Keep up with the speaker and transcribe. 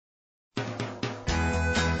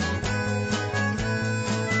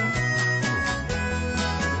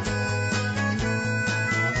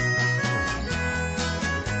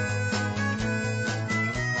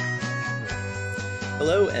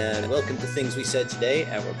Hello, and welcome to Things We Said Today,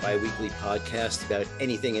 our bi-weekly podcast about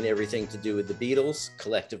anything and everything to do with the Beatles,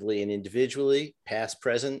 collectively and individually, past,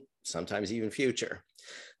 present, sometimes even future.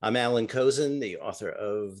 I'm Alan Kozin, the author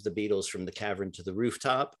of The Beatles from the Cavern to the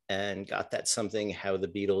Rooftop, and Got That Something, How the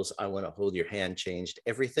Beatles, I Want to Hold Your Hand Changed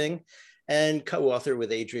Everything, and co-author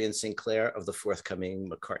with Adrian Sinclair of the forthcoming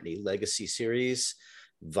McCartney Legacy series,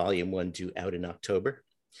 Volume 1 due out in October.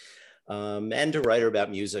 And a writer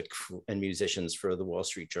about music and musicians for the Wall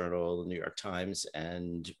Street Journal, the New York Times,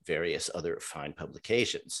 and various other fine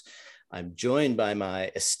publications. I'm joined by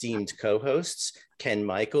my esteemed co-hosts, Ken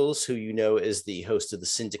Michaels, who you know is the host of the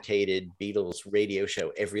syndicated Beatles radio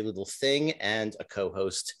show Every Little Thing, and a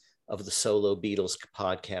co-host of the solo Beatles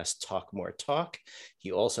podcast Talk More Talk.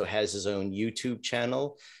 He also has his own YouTube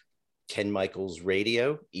channel, Ken Michaels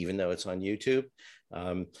Radio, even though it's on YouTube.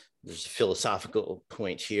 There's a philosophical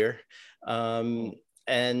point here. And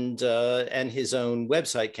his own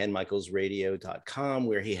website, kenmichaelsradio.com,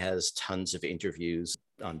 where he has tons of interviews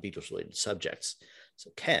on Beatles-related subjects.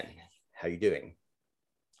 So Ken, how are you doing?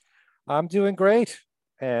 I'm doing great,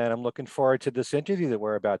 and I'm looking forward to this interview that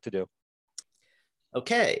we're about to do.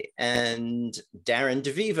 Okay, and Darren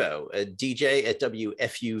DeVivo, a DJ at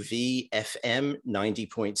WFUV FM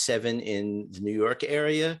 90.7 in the New York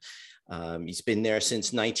area. He's been there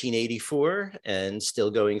since 1984 and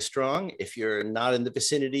still going strong. If you're not in the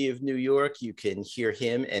vicinity of New York, you can hear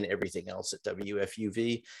him and everything else at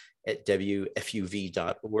WFUV at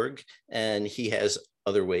WFUV.org. And he has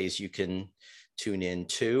other ways you can tune in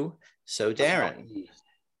too. So Darren,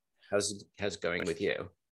 how's it going with you?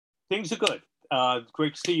 Things are good.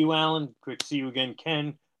 Great to see you, Alan. Great to see you again,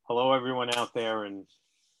 Ken. Hello, everyone out there in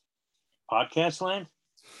podcast land.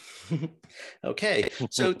 Okay,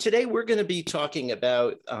 so today we're going to be talking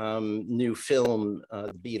about new film,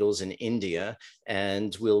 The Beatles in India,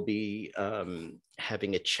 and we'll be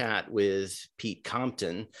having a chat with Pete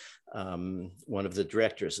Compton, one of the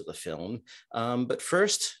directors of the film. But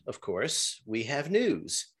first, of course, we have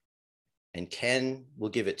news, and Ken will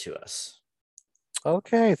give it to us.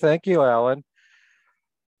 Okay, thank you, Alan.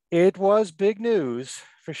 It was big news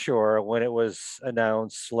for sure when it was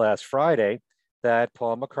announced last Friday that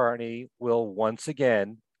Paul McCartney will once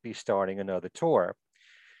again be starting another tour,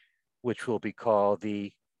 which will be called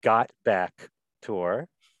the Got Back Tour.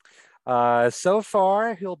 So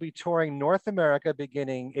far, he'll be touring North America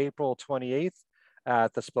beginning April 28th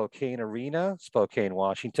at the Spokane Arena, Spokane,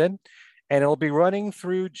 Washington, and it'll be running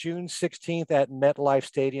through June 16th at MetLife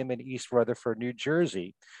Stadium in East Rutherford, New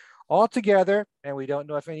Jersey. Altogether, and we don't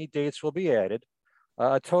know if any dates will be added,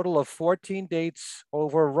 a total of 14 dates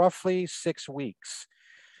over roughly 6 weeks.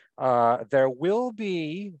 There will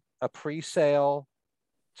be a pre-sale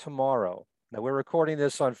tomorrow. Now, we're recording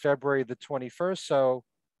this on February the 21st, so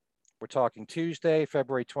we're talking Tuesday,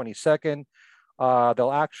 February 22nd.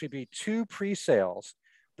 There'll actually be 2 pre-sales.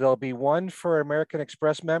 There'll be one for American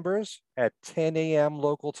Express members at 10 a.m.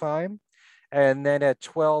 local time, and then at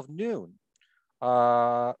 12 noon.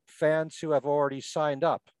 Fans who have already signed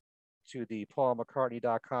up to the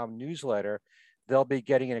paulmccartney.com newsletter, they'll be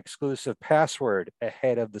getting an exclusive password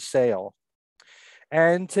ahead of the sale.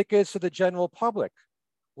 And tickets to the general public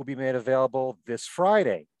will be made available this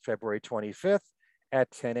Friday, February 25th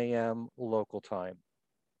at 10 a.m. local time.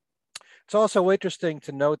 It's also interesting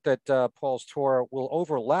to note that Paul's tour will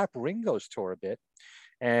overlap Ringo's tour a bit,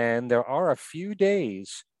 and there are a few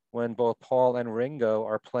days when both Paul and Ringo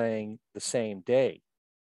are playing the same day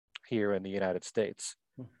here in the United States.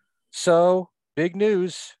 So big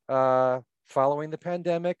news, following the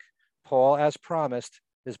pandemic, Paul, as promised,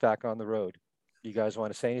 is back on the road. You guys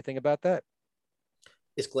want to say anything about that?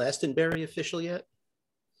 Is Glastonbury official yet?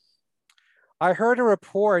 I heard a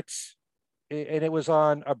report, and it was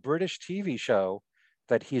on a British TV show,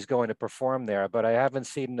 that he's going to perform there, but I haven't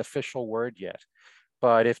seen an official word yet.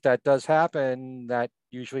 But if that does happen, that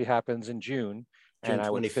usually happens in June, and I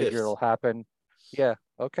would figure it'll happen. Yeah,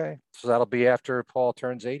 okay. So that'll be after Paul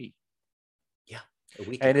turns 80. Yeah, a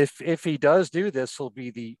week. And if he does do this, he'll be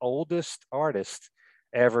the oldest artist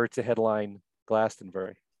ever to headline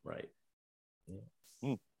Glastonbury. Right.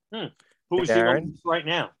 Yeah. Who's the oldest right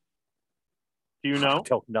now? Do you know? I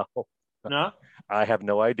don't know. No? I have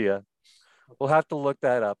no idea. We'll have to look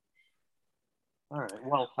that up. All right.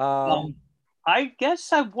 Well, I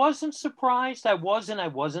guess I wasn't surprised. I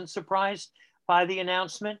wasn't surprised by the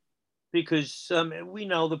announcement because we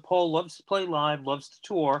know that Paul loves to play live, loves to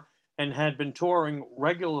tour, and had been touring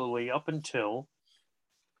regularly up until,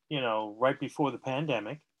 right before the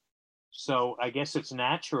pandemic. So I guess it's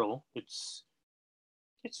natural. It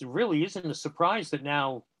really isn't a surprise that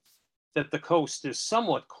now that the coast is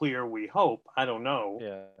somewhat clear, we hope. I don't know.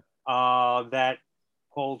 Yeah. That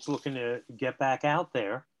Paul's looking to get back out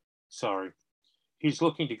there. Sorry. He's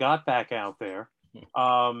looking to get back out there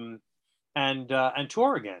and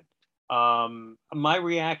tour again. My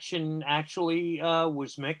reaction actually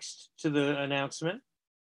was mixed to the announcement.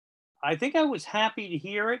 I think I was happy to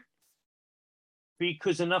hear it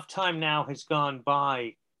because enough time now has gone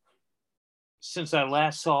by since I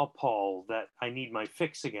last saw Paul that I need my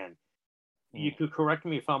fix again. You could correct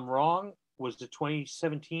me if I'm wrong. Was it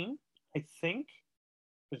 2017? I think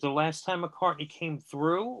was the last time McCartney came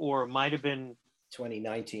through, or it might have been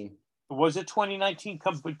 2019. Was it 2019?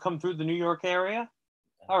 Come through the New York area?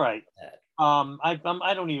 All right.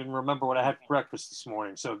 I don't even remember what I had for breakfast this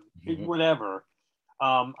morning. So whatever.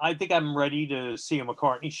 I think I'm ready to see a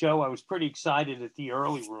McCartney show. I was pretty excited at the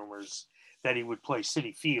early rumors that he would play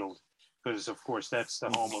Citi Field because, of course, that's the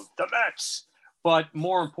home of the Mets. But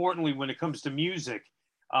more importantly, when it comes to music,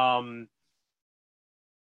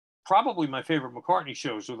 probably my favorite McCartney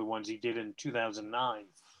shows were the ones he did in 2009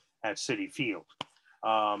 at Citi Field.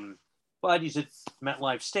 But he's at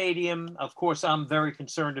MetLife Stadium. Of course, I'm very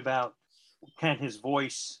concerned about can his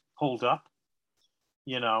voice hold up?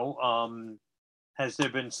 You know, has there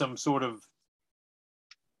been some sort of,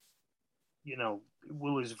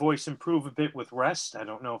 will his voice improve a bit with rest? I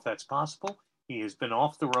don't know if that's possible. He has been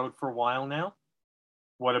off the road for a while now.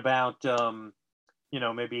 What about,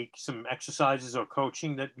 maybe some exercises or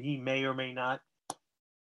coaching that he may or may not?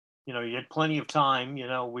 He had plenty of time.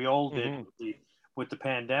 We all did with the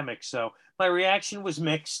pandemic. So my reaction was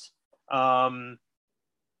mixed. I'm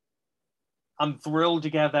thrilled to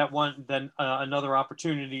have another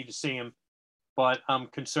opportunity to see him, but I'm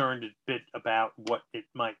concerned a bit about what it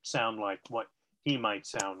might sound like, what he might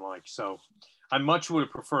sound like. So I much would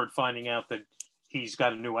have preferred finding out that he's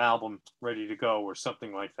got a new album ready to go or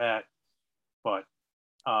something like that. But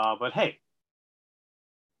hey,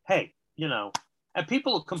 and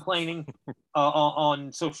people are complaining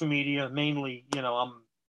on social media, mainly, I'm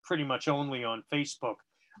pretty much only on Facebook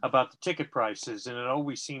about the ticket prices. And it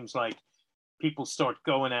always seems like people start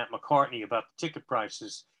going at McCartney about the ticket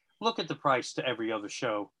prices. Look at the price to every other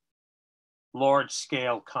show, large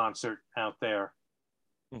scale concert out there.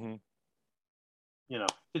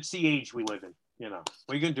 It's the age we live in. What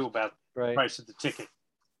are you going to do about the price of the ticket?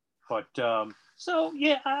 But so,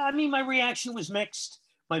 yeah, I mean, my reaction was mixed.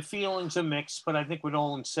 My feelings are mixed, but I think when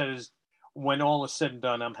all is said and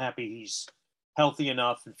done, I'm happy he's healthy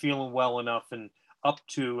enough and feeling well enough and up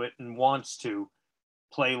to it and wants to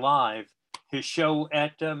play live. His show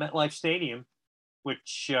at MetLife Stadium,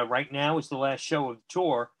 which right now is the last show of the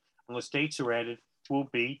tour, unless dates are added, will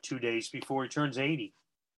be 2 days before he turns 80.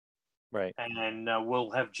 Right. And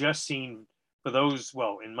we'll have just seen, for those,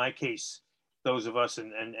 well, in my case, those of us,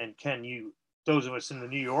 and Ken, those of us in the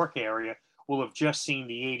New York area, will have just seen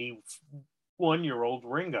the 81-year-old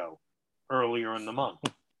Ringo earlier in the month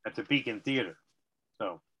at the Beacon Theater.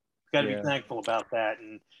 So got to be thankful about that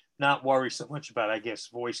and not worry so much about, I guess,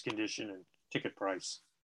 voice condition and ticket price.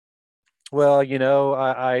 Well,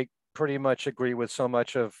 I pretty much agree with so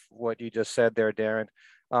much of what you just said there, Darren.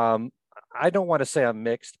 I don't want to say I'm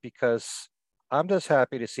mixed because I'm just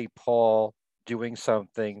happy to see Paul doing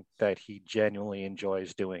something that he genuinely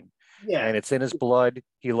enjoys doing. Yeah. And it's in his blood.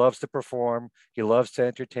 He loves to perform. He loves to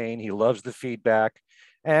entertain. He loves the feedback.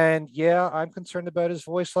 And yeah, I'm concerned about his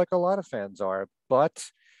voice like a lot of fans are, but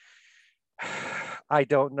I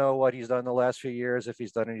don't know what he's done the last few years, if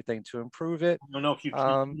he's done anything to improve it. I don't know if you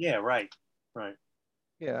can. Yeah, right.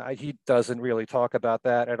 Yeah, he doesn't really talk about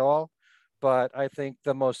that at all. But I think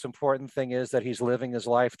the most important thing is that he's living his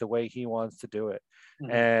life the way he wants to do it.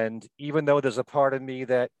 And even though there's a part of me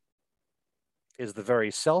that is the very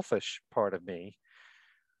selfish part of me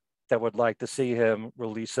that would like to see him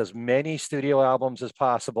release as many studio albums as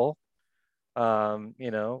possible,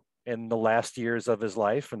 in the last years of his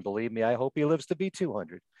life. And believe me, I hope he lives to be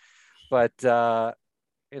 200. But,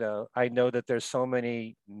 I know that there's so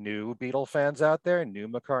many new Beatle fans out there, new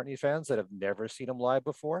McCartney fans that have never seen him live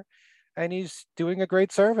before. And he's doing a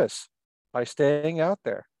great service by staying out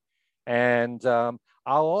there. And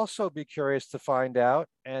I'll also be curious to find out,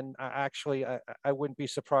 and I wouldn't be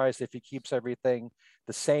surprised if he keeps everything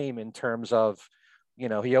the same in terms of,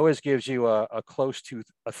 he always gives you a close to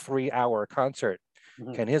a 3-hour concert.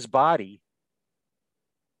 Can his body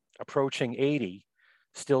approaching 80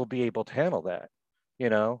 still be able to handle that?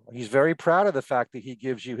 He's very proud of the fact that he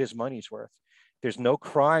gives you his money's worth. There's no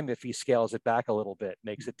crime if he scales it back a little bit,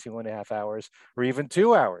 makes it 2.5 hours or even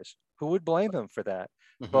 2 hours. Who would blame him for that?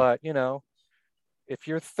 But, if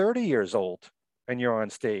you're 30 years old and you're on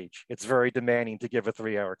stage. It's very demanding to give a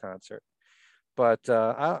 3-hour concert. But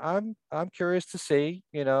I'm curious to see,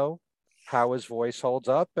 how his voice holds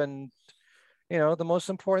up. And, the most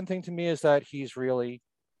important thing to me is that he's really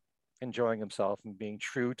enjoying himself and being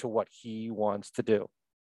true to what he wants to do.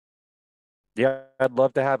 Yeah, I'd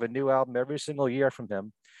love to have a new album every single year from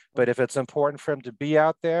him. But if it's important for him to be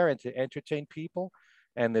out there and to entertain people,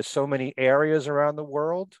 and there's so many areas around the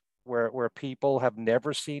world where people have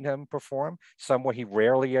never seen him perform, somewhere he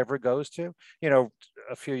rarely ever goes to.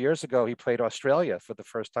 A few years ago, he played Australia for the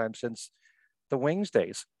first time since the Wings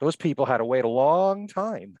days. Those people had to wait a long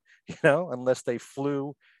time, unless they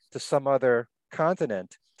flew to some other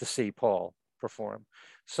continent to see Paul perform.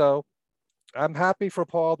 So I'm happy for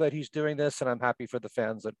Paul that he's doing this, and I'm happy for the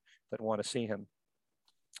fans that want to see him.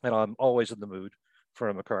 And I'm always in the mood for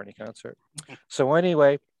a McCartney concert. So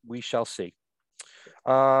anyway, we shall see.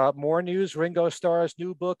 More news. Ringo Starr's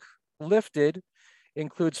new book, Lifted,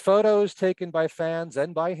 includes photos taken by fans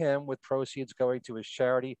and by him, with proceeds going to his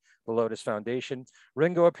charity, the Lotus Foundation.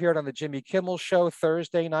 Ringo appeared on the Jimmy Kimmel Show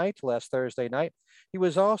last Thursday night. He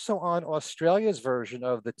was also on Australia's version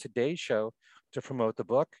of the Today Show to promote the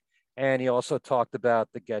book. And he also talked about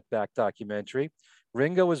the Get Back documentary.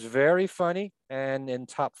 Ringo was very funny and in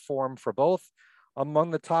top form for both.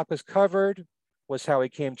 Among the topics covered was how he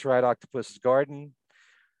came to write Octopus's Garden,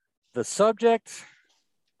 the subject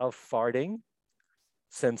of farting,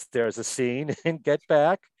 since there's a scene in Get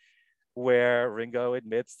Back where Ringo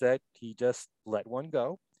admits that he just let one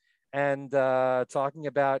go, and talking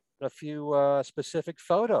about a few specific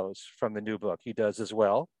photos from the new book he does as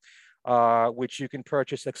well, which you can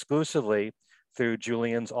purchase exclusively through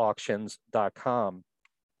juliansauctions.com.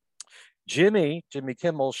 Jimmy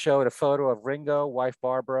Kimmel showed a photo of Ringo, wife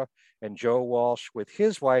Barbara, and Joe Walsh with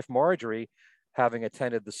his wife Marjorie having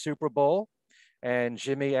attended the Super Bowl. And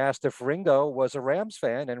Jimmy asked if Ringo was a Rams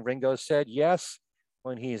fan, and Ringo said yes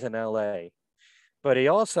when he's in LA. But he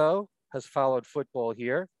also has followed football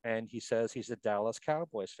here, and he says he's a Dallas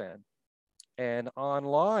Cowboys fan. And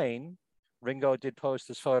online, Ringo did post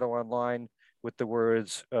this photo online with the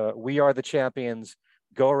words, "We are the champions,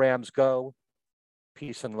 go Rams, go,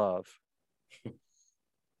 peace and love."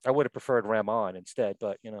 I would have preferred Ram on instead,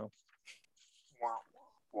 but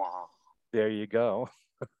there you go.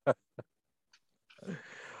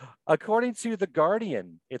 According to The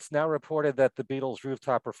Guardian, it's now reported that the Beatles'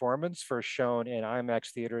 rooftop performance, first shown in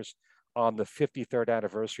IMAX theaters on the 53rd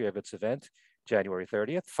anniversary of its event, January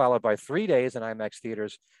 30th, followed by 3 days in IMAX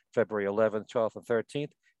theaters, February 11th, 12th, and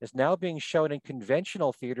 13th, is now being shown in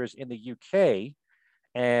conventional theaters in the UK,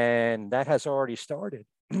 and that has already started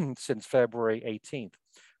since February 18th.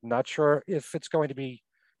 I'm not sure if it's going to be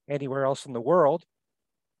anywhere else in the world.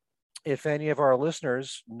 If any of our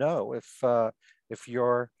listeners know, if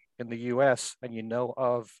you're in the US and you know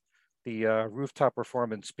of the rooftop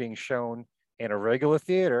performance being shown in a regular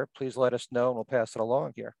theater, please let us know and we'll pass it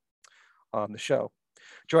along here on the show.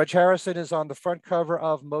 George Harrison is on the front cover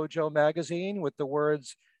of Mojo magazine with the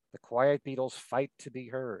words, "The Quiet Beatles Fight to Be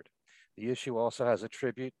Heard." The issue also has a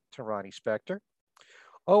tribute to Ronnie Spector.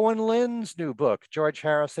 Owen Lynn's new book, George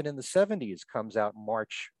Harrison in the 70s, comes out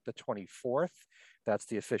March the 24th. That's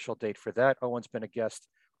the official date for that. Owen's been a guest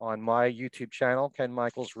on my YouTube channel, Ken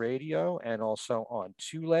Michaels Radio, and also on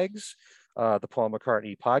Two Legs, the Paul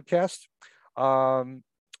McCartney podcast.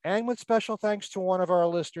 And with special thanks to one of our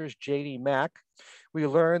listeners, JD Mack, we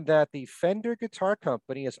learned that the Fender Guitar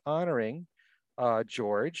Company is honoring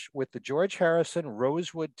George with the George Harrison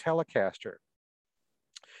Rosewood Telecaster.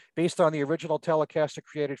 Based on the original Telecaster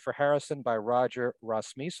created for Harrison by Roger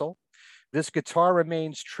Rosmeisel, this guitar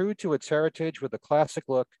remains true to its heritage with a classic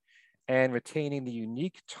look and retaining the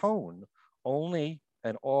unique tone only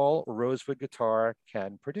an all rosewood guitar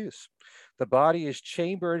can produce. The body is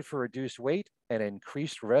chambered for reduced weight and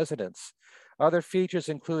increased resonance. Other features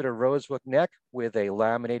include a rosewood neck with a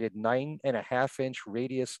laminated 9.5-inch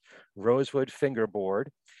radius rosewood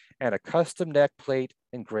fingerboard and a custom neck plate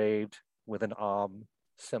engraved with an Om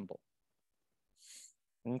symbol.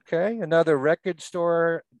 Okay, another record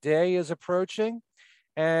store day is approaching,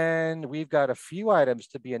 and we've got a few items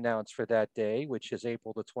to be announced for that day, which is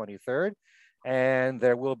April the 23rd. And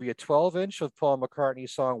there will be a 12-inch of Paul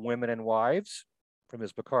McCartney's song Women and Wives from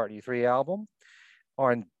his McCartney 3 album.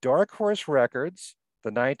 On Dark Horse Records,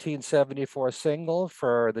 the 1974 single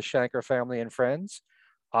for the Shanker Family and Friends,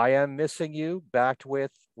 I Am Missing You, backed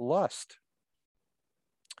with Lust.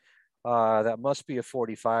 That must be a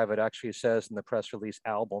 45. It actually says in the press release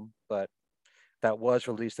album, but that was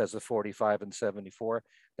released as a 45 in 74.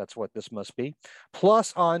 That's what this must be.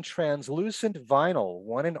 Plus on translucent vinyl,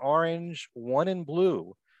 one in orange, one in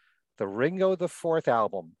blue, the Ringo the Fourth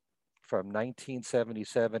album from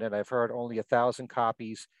 1977, and I've heard only 1,000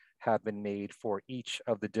 copies have been made for each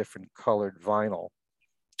of the different colored vinyl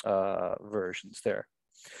versions there.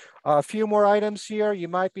 A few more items here. You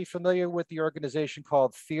might be familiar with the organization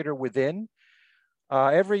called Theater Within.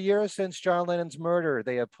 Every year since John Lennon's murder,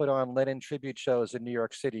 they have put on Lennon tribute shows in New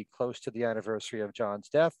York City close to the anniversary of John's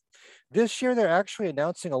death. This year, they're actually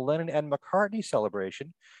announcing a Lennon and McCartney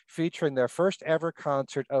celebration featuring their first ever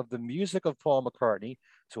concert of the music of Paul McCartney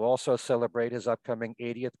to also celebrate his upcoming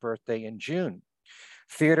 80th birthday in June.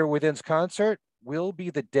 Theater Within's concert will be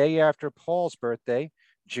the day after Paul's birthday,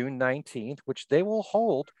 June 19th, which they will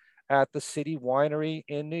hold at the City Winery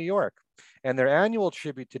in New York. And their annual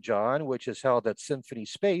tribute to John, which is held at Symphony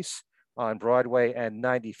Space on Broadway and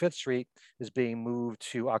 95th Street, is being moved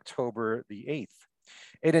to October the 8th.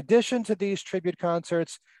 In addition to these tribute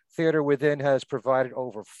concerts, Theater Within has provided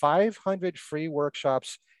over 500 free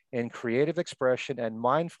workshops in creative expression and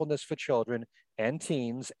mindfulness for children and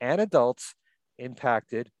teens and adults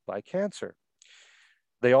impacted by cancer.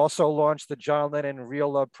 They also launched the John Lennon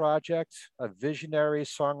Real Love Project, a visionary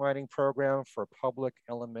songwriting program for public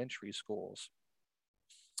elementary schools.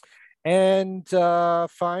 And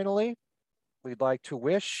finally, we'd like to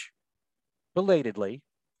wish, belatedly,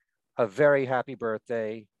 a very happy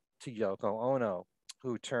birthday to Yoko Ono,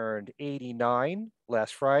 who turned 89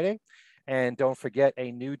 last Friday. And don't forget,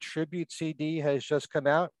 a new tribute CD has just come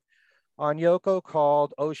out on Yoko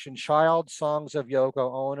called Ocean Child, Songs of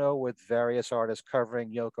Yoko Ono, with various artists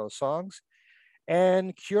covering Yoko songs,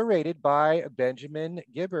 and curated by Benjamin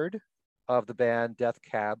Gibbard of the band Death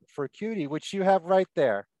Cab for Cutie, which you have right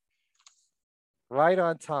there. Right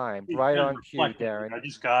on time, right on cue, Darren. I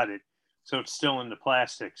just got it. So it's still in the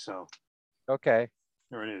plastic, so. Okay.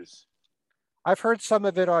 There it is. I've heard some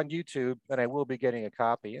of it on YouTube, and I will be getting a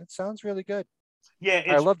copy. It sounds really good. Yeah.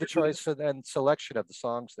 I love the choice and selection of the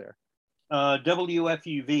songs there.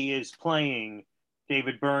 WFUV is playing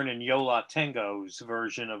David Byrne and Yo La Tengo's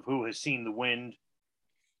version of Who Has Seen the Wind.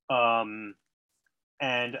 And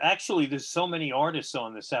actually, there's so many artists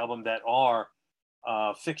on this album that are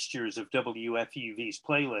fixtures of WFUV's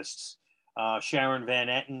playlists. Sharon Van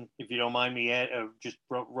Etten, if you don't mind me just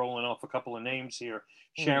rolling off a couple of names here.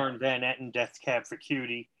 Sharon Van Etten, Death Cab for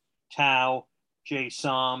Cutie, Tao, Jay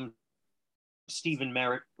Som, Stephen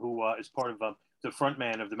Merritt, who is part of the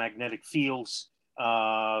frontman of the Magnetic Fields,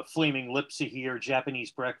 Flaming Lips are here, Japanese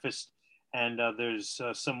Breakfast, and there's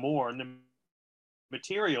some more. And the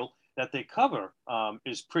material that they cover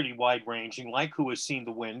is pretty wide-ranging, like Who Has Seen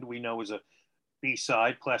the Wind, we know is a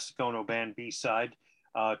B-side, Plastic Ono Band B-side,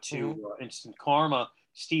 to Instant Karma.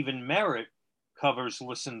 Stephen Merritt covers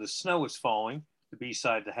Listen, the Snow is Falling, the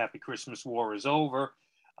B-side, The Happy Christmas War is Over.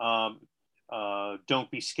 Don't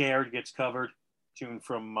Be Scared gets covered, tune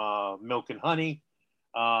from Milk and Honey.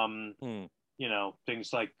 You know,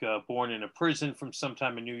 things like Born in a Prison from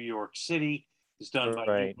Sometime in New York City is done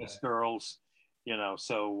by US Girls. You know,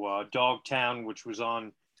 so Dogtown, which was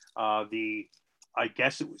on I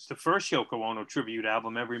guess it was the first Yoko Ono tribute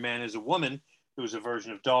album, Every Man is a Woman. There was a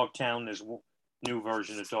version of Dogtown. There's a new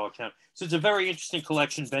version of Dogtown. So it's a very interesting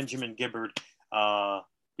collection. Benjamin Gibbard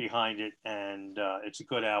behind it, and it's a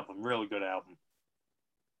good album, really good album.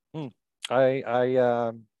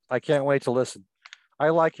 I can't wait to listen. I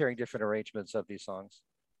like hearing different arrangements of these songs,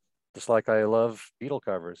 just like I love Beatle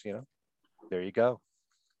covers. You know, there you go.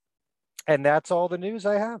 And that's all the news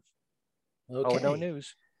I have. Okay. Oh, no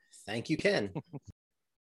news. Thank you, Ken.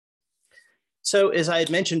 So as I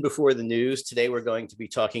had mentioned before the news, today we're going to be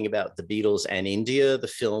talking about The Beatles and India, the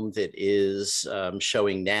film that is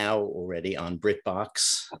showing now already on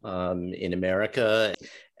BritBox in America,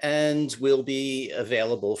 and will be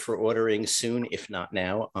available for ordering soon, if not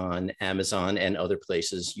now, on Amazon and other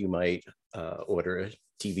places you might order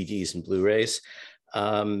DVDs and Blu-rays.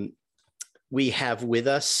 We have with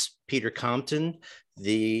us Peter Compton,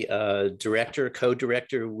 the director,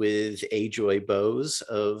 co-director with Ajoy Bose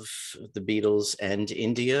of The Beatles and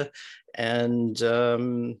India. And,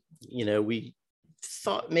 you know, we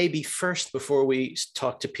thought maybe first, before we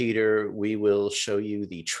talk to Peter, we will show you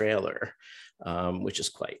the trailer, which is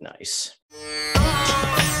quite nice.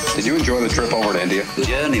 Did you enjoy the trip over to India? The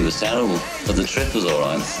journey was terrible, but the trip was all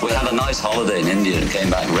right. We had a nice holiday in India and came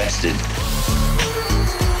back rested.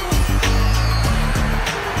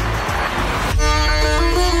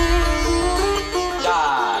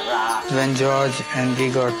 When George and we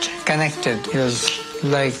got connected, it was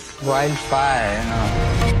like wildfire, you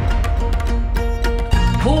know.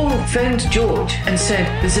 Paul phoned George and said,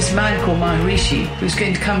 there's this man called Maharishi who's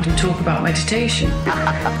going to come to talk about meditation.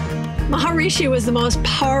 Maharishi was the most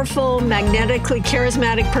powerful, magnetically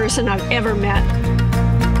charismatic person I've ever met.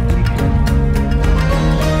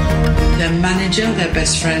 Their manager, their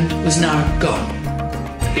best friend, was now gone.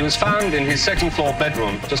 He was found in his second-floor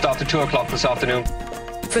bedroom just after 2 o'clock this afternoon.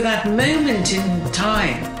 For that moment in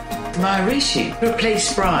time, Maharishi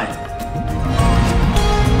replaced Brian.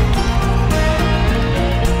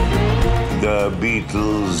 The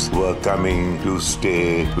Beatles were coming to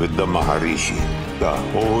stay with the Maharishi. The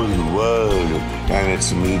whole world and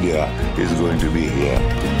its media is going to be here.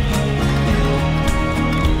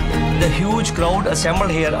 The huge crowd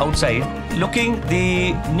assembled here outside, looking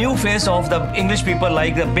the new face of the English people,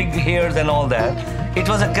 like the big hairs and all that. It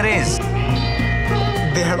was a craze.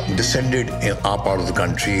 They had descended in our part of the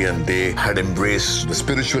country and they had embraced the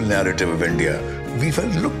spiritual narrative of India. We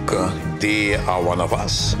felt, look, they are one of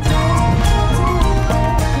us.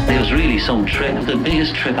 It was really some trip, the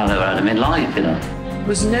biggest trip I've ever had in my life, you know. There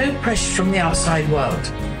was no pressure from the outside world.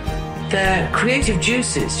 Their creative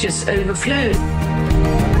juices just overflowed.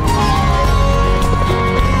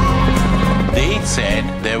 They said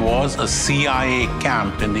there was a CIA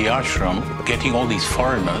camp in the ashram getting all these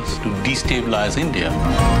foreigners to destabilize India.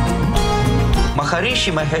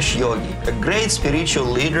 Maharishi Mahesh Yogi, a great spiritual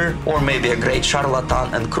leader or maybe a great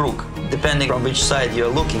charlatan and crook, depending on which side you're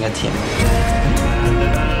looking at him.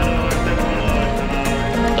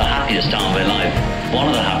 The happiest time of my life, one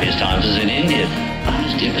of the happiest times is in India.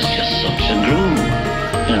 And it was just such a groove.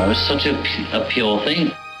 You know, it was such a pure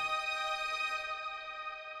thing.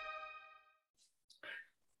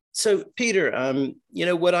 So, Peter, you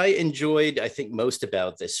know, what I enjoyed, I think, most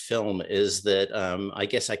about this film is that I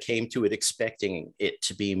guess I came to it expecting it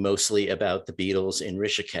to be mostly about the Beatles in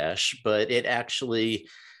Rishikesh, but it actually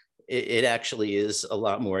is a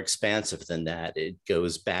lot more expansive than that. It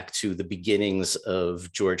goes back to the beginnings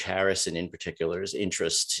of George Harrison, in particular's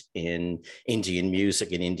interest in Indian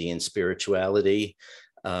music and Indian spirituality,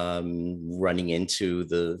 running into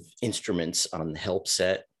the instruments on the Help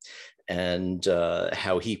set, and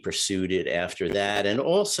how he pursued it after that. And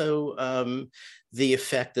also the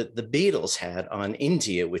effect that the Beatles had on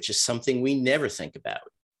India, which is something we never think about.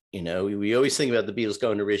 You know, we always think about the Beatles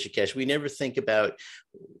going to Rishikesh. We never think about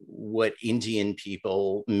what Indian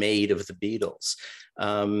people made of the Beatles.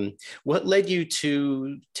 What led you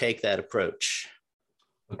to take that approach?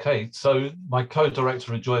 Okay, so my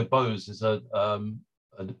co-director, Ajoy Bose, is a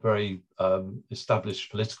very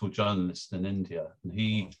established political journalist in India. And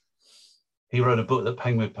he wrote a book that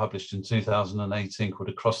Penguin published in 2018 called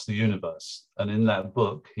Across the Universe. And in that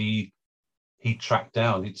book, he'd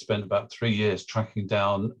spent about 3 years tracking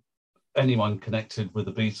down anyone connected with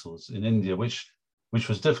the Beatles in India, which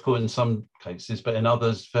was difficult in some cases, but in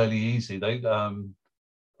others fairly easy. They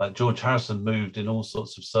like George Harrison moved in all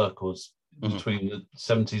sorts of circles between the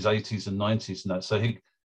 70s, 80s and 90s and that. So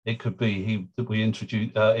we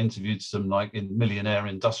interviewed some like in millionaire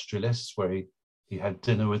industrialists where he had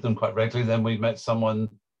dinner with them quite regularly. Then we met someone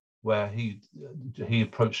where he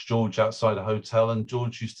approached George outside a hotel, and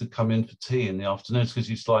George used to come in for tea in the afternoons because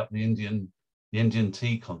he used to like the Indian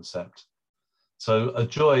tea concept. So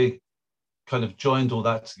Ajoy kind of joined all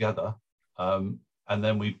that together, and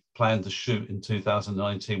then we planned the shoot in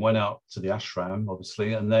 2019. Went out to the ashram,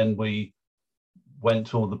 obviously, and then we went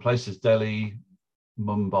to all the places: Delhi,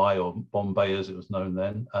 Mumbai, or Bombay as it was known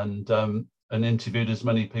then, and interviewed as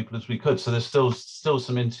many people as we could. So there's still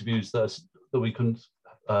some interviews that we couldn't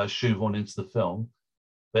shoehorn into the film,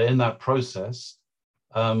 but in that process,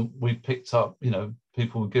 we picked up, you know,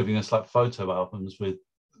 people were giving us like photo albums with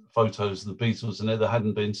photos of the Beatles in it that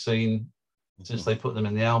hadn't been seen since they put them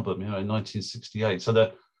in the album, you know, in 1968. So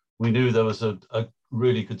that we knew there was a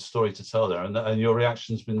really good story to tell there, and your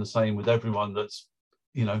reaction's been the same with everyone that's,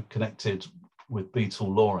 you know, connected with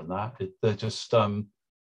Beatle lore and that. They just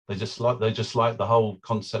like the whole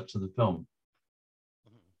concept of the film.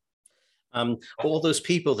 All those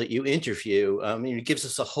people that you interview, it gives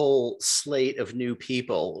us a whole slate of new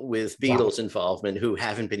people with Beatles involvement who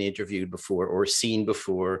haven't been interviewed before or seen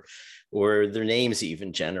before, or their names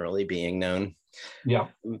even generally being known. Yeah.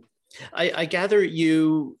 I gather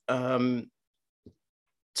you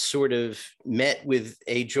sort of met with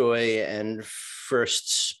Ajoy and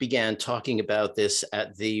first began talking about this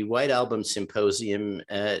at the White Album Symposium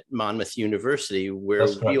at Monmouth University, where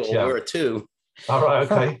we all were too. All right,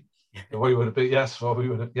 okay. We would have been, yes, well, we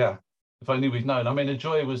would have, yeah. If only we'd known. I mean,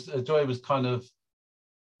 Ajoy was kind of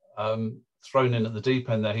thrown in at the deep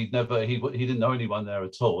end there. He didn't know anyone there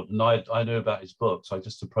at all. And I knew about his book, so I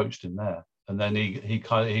just approached him there. And then he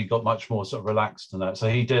got much more sort of relaxed than that. So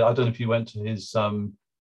he did, I don't know if you went to his,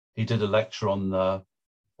 he did a lecture on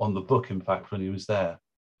the book, in fact, when he was there.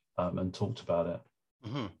 and talked about it.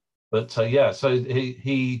 Mm-hmm. But yeah, so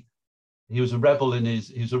he was a rebel in his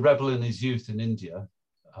youth in India,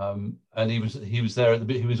 and he was there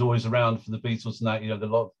he was always around for the Beatles and that. You know,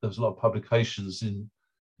 there was a lot of publications in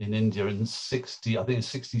India in I think in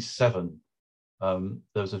 67. There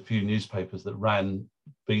was a few newspapers that ran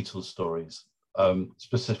Beatles stories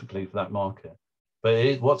specifically for that market.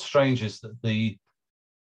 But what's strange is that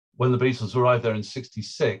when the Beatles arrived there in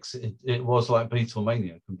 66, it was like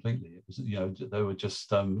Beatlemania completely. It was, you know, they were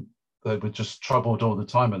just troubled all the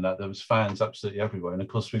time, and that there was fans absolutely everywhere. And of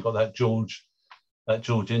course, we got that George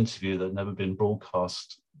interview that never been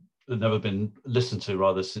broadcast, never been listened to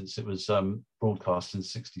rather, since it was broadcast in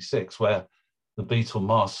 66, where the Beatle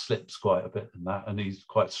mask slips quite a bit in that, and he's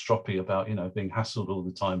quite stroppy about, you know, being hassled all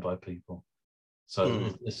the time by people.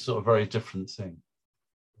 So it's sort of a very different thing.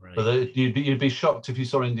 Right. But you'd be shocked if you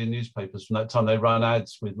saw Indian newspapers from that time. They run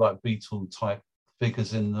ads with like Beatle type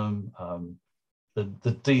figures in them.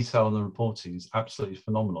 The detail in the reporting is absolutely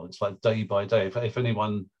phenomenal. It's like day by day. If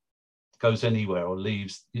anyone goes anywhere or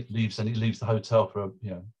leaves the hotel for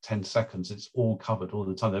 10 seconds, it's all covered all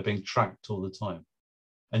the time. They're being tracked all the time,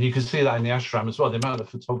 and you can see that in the ashram as well. The amount of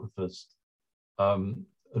photographers and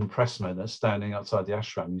pressmen that are standing outside the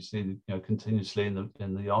ashram, you see, you know, continuously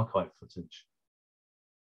in the archive footage.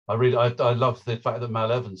 I love the fact that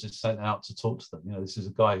Mal Evans is sent out to talk to them. You know, this is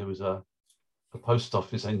a guy who was a post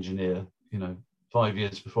office engineer, you know, 5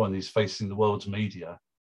 years before, and he's facing the world's media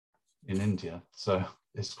in India. So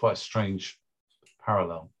it's quite a strange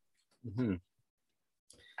parallel. Mm-hmm.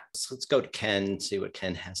 So let's go to Ken, see what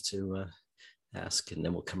Ken has to ask, and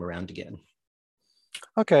then we'll come around again.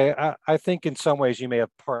 Okay, I think in some ways you may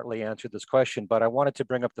have partly answered this question, but I wanted to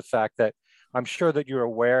bring up the fact that I'm sure that you're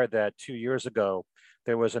aware that 2 years ago,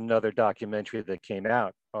 there was another documentary that came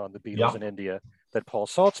out on the Beatles in India that Paul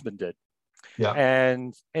Saltzman did. Yeah.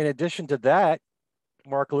 And in addition to that,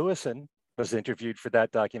 Mark Lewison was interviewed for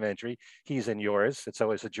that documentary. He's in yours. It's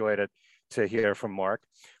always a joy to hear from Mark.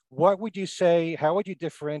 What would you say, how would you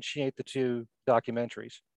differentiate the two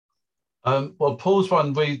documentaries? Well, Paul's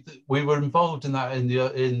one, we were involved in that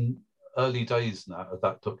in early days now of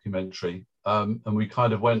that documentary. And we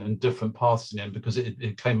kind of went in different paths in the end, because it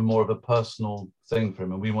became more of a personal thing for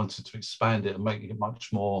him, and we wanted to expand it and make it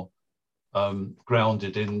much more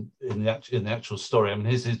grounded in the actual story. I mean,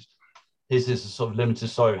 his is a sort of limited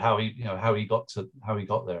story, how he got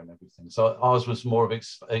there and everything. So ours was more of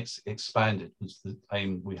expanded, was the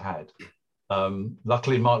aim we had.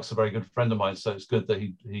 Luckily, Mark's a very good friend of mine, so it's good that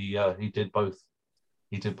he did both.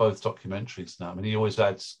 He did both documentaries now. I mean, he always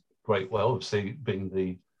adds obviously being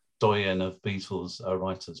the doyen of Beatles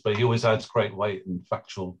writers, but he always adds great weight and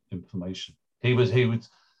factual information.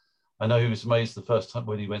 I know he was amazed the first time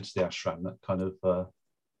when he went to the ashram. That kind of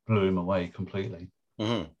blew him away completely.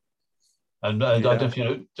 Mm-hmm. And I don't know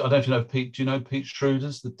if you know Pete. Do you know Pete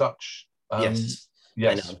Schroeders, the Dutch? Yes.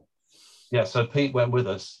 Yes. I know. Yeah. So Pete went with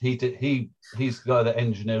us. He's the guy that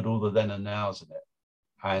engineered all the then and nows in it,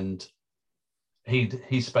 and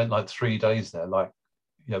he spent like 3 days there, like,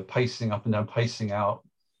 you know, pacing up and down, pacing out,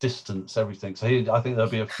 distance, everything. So I think there'll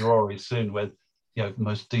be a Ferrari soon with, you know, the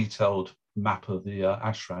most detailed map of the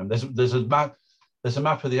ashram. There's a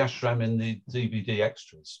map of the ashram in the DVD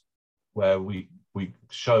extras, where we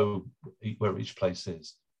show where each place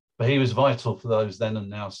is. But he was vital for those then and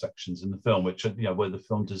now sections in the film, which, you know, where the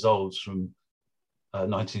film dissolves from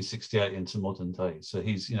 1968 into modern day. So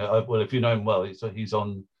he's, you know, well, if you know him well, he's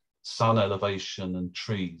on sun elevation and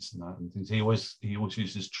trees and that and things. He always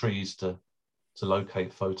uses trees to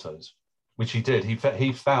locate photos, which he did.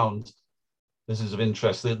 He found, this is of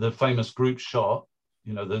interest, the famous group shot,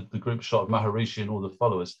 you know, the group shot of Maharishi and all the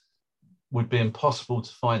followers would be impossible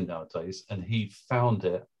to find nowadays, and he found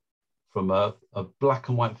it from a black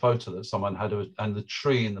and white photo that someone had, and the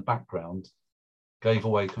tree in the background gave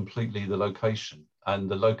away completely the location. And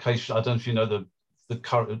the location, I don't know if you know the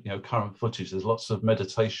current footage, there's lots of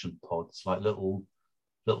meditation pods, like little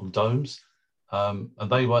domes, and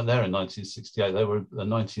they weren't there in 1968. They were a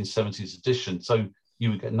 1970s edition, so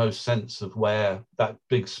you would get no sense of where that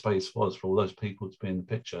big space was for all those people to be in the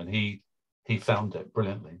picture, and he found it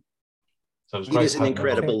brilliantly. So it was great. He's an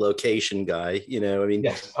incredible location guy, you know. I mean,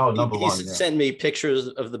 yes. Number one. He sent me pictures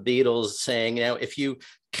of the Beatles, saying, you know, if you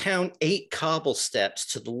count 8 cobble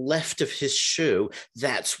steps to the left of his shoe,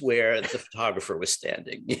 that's where the photographer was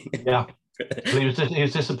standing. Yeah, he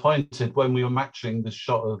was disappointed when we were matching the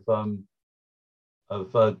shot of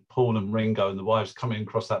Paul and Ringo and the wives coming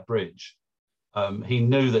across that bridge. He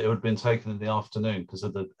knew that it would have been taken in the afternoon because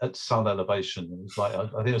of the sun elevation. It was like, I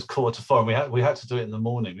think it was 4:45. We had to do it in the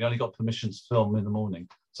morning. We only got permission to film in the morning,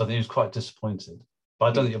 so I think he was quite disappointed. But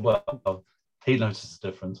I don't think, well, he noticed the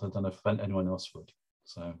difference. I don't know if anyone else would.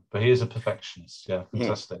 So, but he is a perfectionist. Yeah,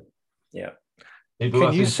 fantastic. Yeah.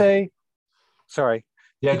 Can you say, sorry,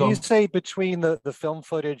 yeah, can you say between the film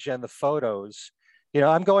footage and the photos,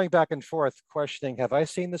 I'm going back and forth questioning, have I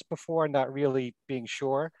seen this before? Not really being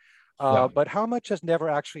sure. But how much has never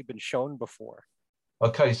actually been shown before?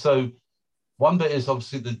 Okay, so one bit is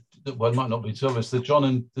obviously well, it might not be too obvious, the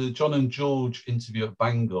John and George interview at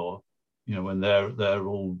Bangor, when they're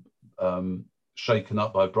all shaken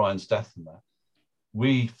up by Brian's death and that.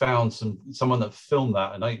 We found someone that filmed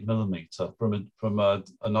that an 8mm from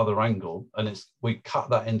another angle, and we cut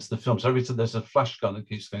that into the film. So every time there's a flash gun that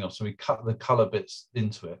keeps going off, so we cut the color bits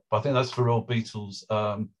into it. But I think that's for real Beatles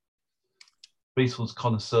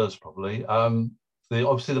connoisseurs probably.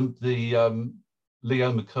 Obviously the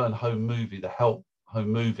Leo McKern home movie, the Help home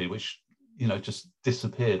movie, which just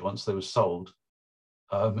disappeared once they were sold.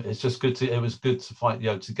 It's just good it was good to find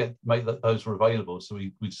make those were available, so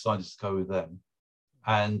we decided to go with them.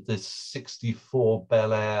 And this 64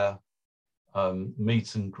 Bel Air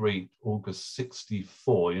meet and greet, August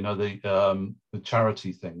 64, the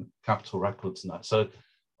charity thing, Capitol Records and that. So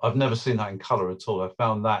I've never seen that in color at all. I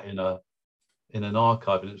found that in an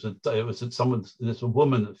archive, and there's a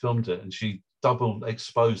woman that filmed it, and she double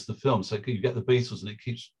exposed the film, so you get the Beatles and it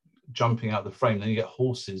keeps jumping out the frame. Then you get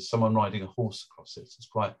horses, someone riding a horse across it. It's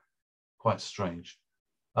quite strange.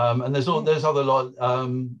 And there's other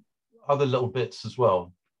little bits as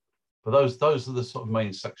well, but those are the sort of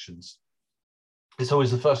main sections. It's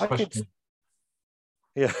always the first question.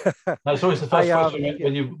 Yeah, it's always the first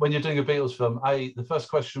question when you're doing a Beatles film. The first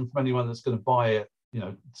question from anyone that's going to buy it,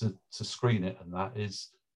 to screen it, and that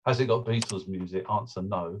is, has it got Beatles music? Answer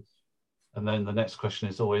no. And then the next question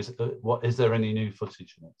is always, is there any new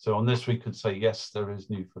footage in it? So on this, we could say yes, there is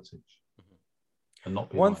new footage. And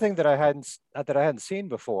not one thing that I hadn't seen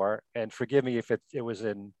before, and forgive me if it was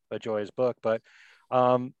in Ajoy's book, but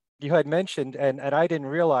you had mentioned, and I didn't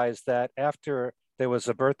realize that after there was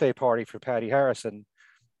a birthday party for Patty Harrison,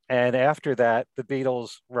 and after that the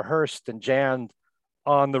Beatles rehearsed and jammed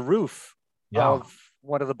on the roof of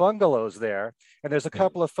one of the bungalows there. And there's a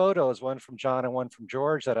couple of photos, one from John and one from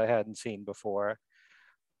George, that I hadn't seen before.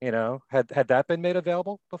 Had that been made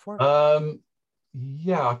available before?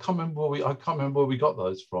 Yeah, I can't remember where we got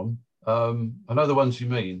those from. I know the ones you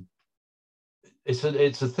mean. It's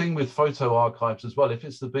a thing with photo archives as well. If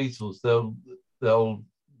it's the Beatles, there'll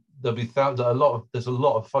be there's a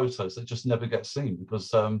lot of photos that just never get seen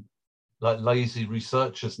because like lazy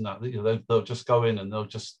researchers and that, they'll just go in and they'll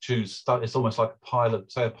just choose. It's almost like a pile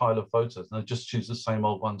of photos, and they'll just choose the same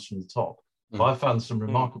old ones from the top. But I found some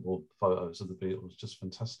remarkable photos of the Beatles, just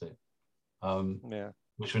fantastic.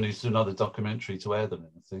 Which we need to do another documentary to air them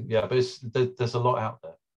in, I think. Yeah, but there's a lot out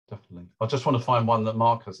there, definitely. I just want to find one that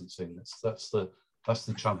Mark hasn't seen. That's the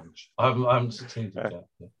challenge. I haven't succeeded yet.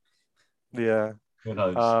 Yeah. Who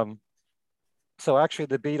knows? So actually,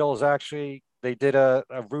 the Beatles they did a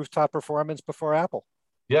rooftop performance before Apple.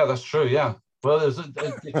 Yeah, that's true. Yeah. Well,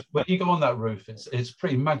 when you go on that roof, it's a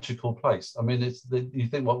pretty magical place. I mean, you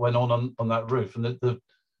think what went on that roof, and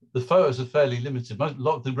the photos are fairly limited. A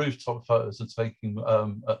lot of the rooftop photos are taken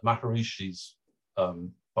at Maharishi's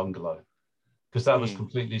bungalow, because that was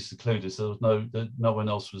completely secluded. So there was no one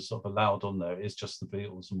else was sort of allowed on there. It's just the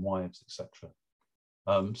Beatles and wives, etc.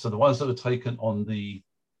 So the ones that were taken on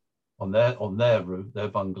their roof, their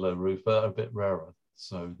bungalow roof, are a bit rarer.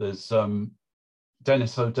 So there's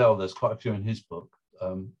Dennis O'Dell. There's quite a few in his book.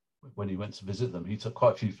 When he went to visit them, he took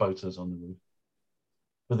quite a few photos on the roof.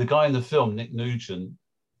 But the guy in the film, Nick Nugent,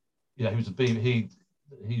 he was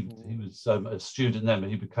a student then, but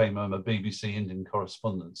he became a BBC Indian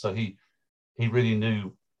correspondent. So he really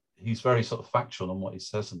knew. He's very sort of factual on what he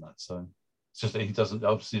says and that. So it's just that he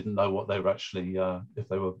didn't know what they were actually if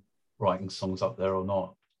they were writing songs up there or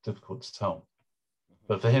not. Difficult to tell.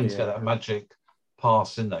 But for him to get that magic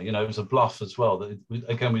pass in there, it was a bluff as well. That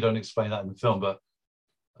we don't explain that in the film, but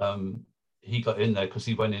he got in there because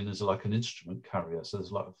he went in as like an instrument carrier. So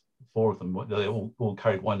there's like 4 of them. They all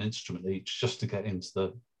carried one instrument each just to get into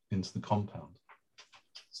the compound.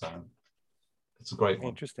 So it's a great one.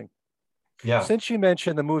 Interesting. Yeah. Since you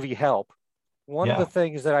mentioned the movie Help, one of the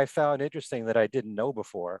things that I found interesting that I didn't know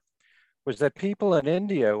before was that people in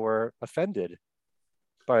India were offended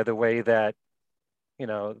by the way that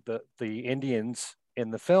the Indians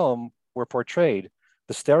in the film were portrayed,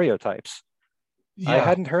 the stereotypes. I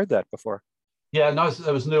hadn't heard that before. Yeah, no,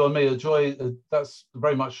 that was new on me. Joy, that's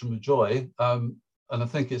very much from Joy, and I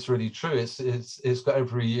think it's really true. It's got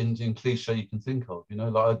every Indian cliche you can think of.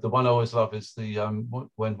 Like the one I always love is the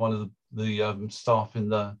when one of the staff in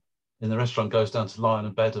the in the restaurant goes down to lie on a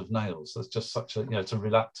bed of nails. That's just such a, to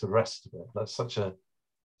relax, to rest a bit. That's such a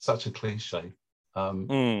cliche.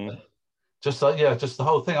 Just just the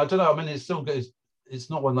whole thing. I don't know. I mean, it's still good. It's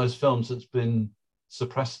not one of those films that's been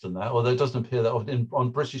suppressed in that, although it doesn't appear that often on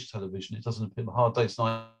British television. It doesn't appear. Hard Day's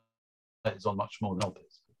Night is on much more than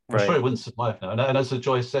Elvis. I'm sure it wouldn't survive now. And as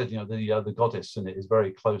Joy said, the goddess in it is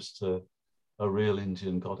very close to a real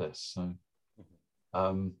Indian goddess. So,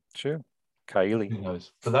 sure, Kaili. Who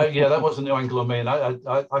knows? But that was a new angle on me, and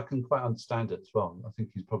I can quite understand it as well. I think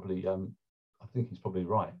he's probably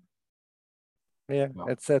right. Yeah,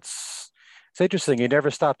 it's interesting. You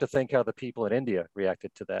never stop to think how the people in India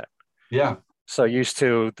reacted to that. Yeah. So used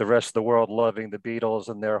to the rest of the world loving the Beatles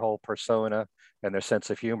and their whole persona and their sense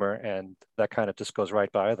of humor, and that kind of just goes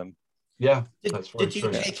right by them. Yeah. Did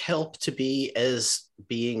you take Help to be as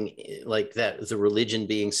being like that, the religion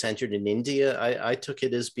being centered in India? I took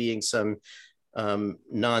it as being some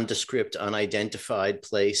nondescript, unidentified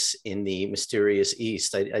place in the mysterious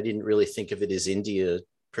East. I didn't really think of it as India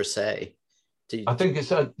per se. I think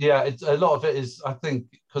it's a lot of it is, I think,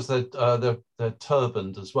 because they're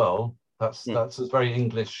turbaned as well. That's a very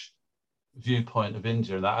English viewpoint of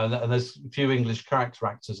India, and there's a few English character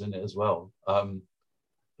actors in it as well,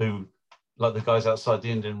 who, like the guys outside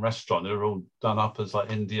the Indian restaurant, they're all done up as like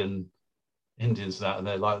Indians and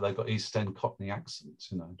they've got East End Cockney accents,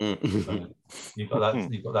 So you've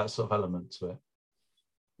got that sort of element to it.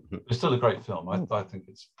 It's still a great film. I think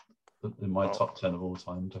it's in my top 10 of all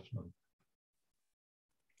time, definitely.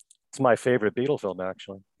 It's my favorite Beatle film,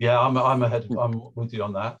 actually. Yeah, I'm with you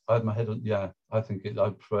on that. I'm ahead of, I think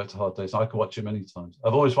I prefer it to Hard Day's. I could watch it many times.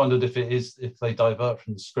 I've always wondered if they divert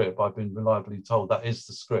from the script. I've been reliably told that is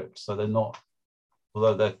the script. So they're not,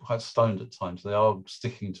 although they're quite stoned at times, they are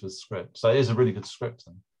sticking to a script. So it is a really good script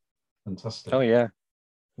then. Fantastic. Oh yeah.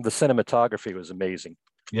 The cinematography was amazing.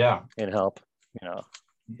 Yeah. In Help, Yeah.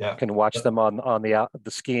 I can watch them on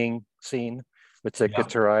the skiing scene with Ticket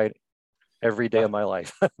to Ride every day of my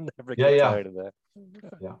life. Never get tired of that.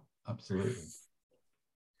 Yeah, absolutely.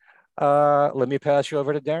 Let me pass you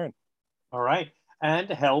over to Darren. All right. And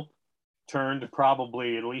Help turned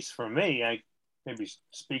probably, at least for me, I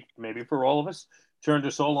maybe for all of us, turned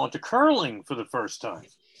us all onto curling for the first time.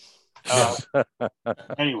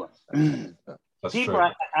 Anyway,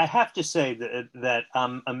 people, I have to say that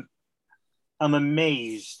I'm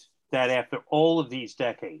amazed that after all of these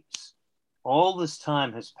decades, all this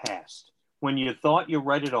time has passed. When you thought you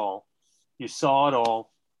read it all, you saw it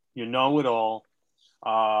all, you know it all,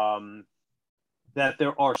 that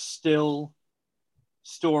there are still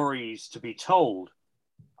stories to be told.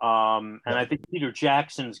 And I think Peter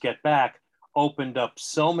Jackson's Get Back opened up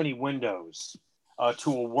so many windows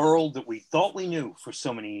to a world that we thought we knew for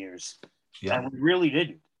so many years. Yeah. And we really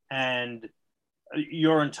didn't. And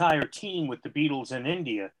your entire team with the Beatles in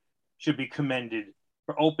India should be commended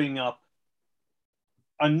for opening up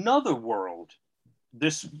another world,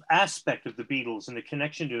 this aspect of the Beatles and the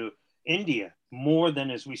connection to India, more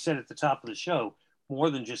than, as we said at the top of the show,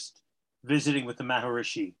 more than just visiting with the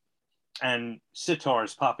Maharishi and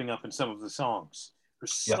sitars popping up in some of the songs.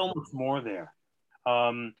 There's so much more there.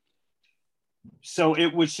 So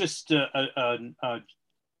it was just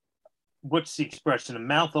what's the expression? A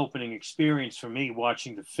mouth-opening experience for me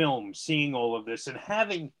watching the film, seeing all of this, and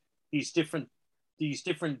having these different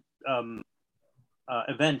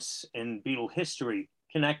events in Beatle history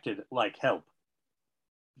connected, like Help.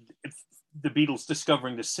 The Beatles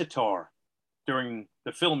discovering the sitar during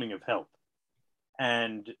the filming of Help,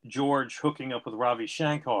 and George hooking up with Ravi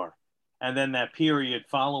Shankar, and then that period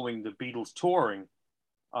following the Beatles touring,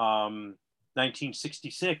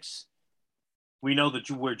 1966. We know that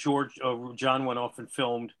where John went off and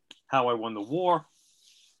filmed How I Won the War.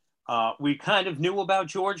 We kind of knew about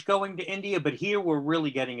George going to India, but here we're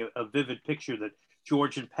really getting a vivid picture that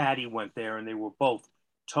George and Patty went there, and they were both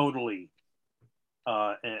totally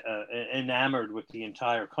enamored with the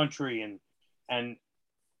entire country, and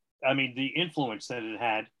I mean the influence that it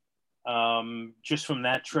had just from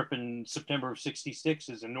that trip in September of '66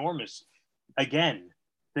 is enormous. Again,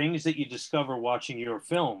 things that you discover watching your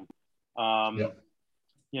film.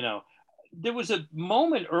 You know, there was a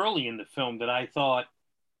moment early in the film that I thought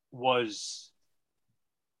was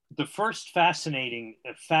the first fascinating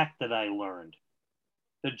fact that I learned,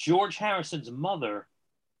 that George Harrison's mother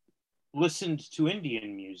listened to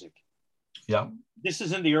Indian music. Yeah. This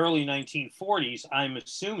is in the early 1940s, I'm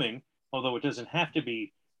assuming, although it doesn't have to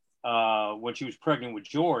be when she was pregnant with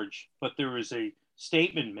George, but there is a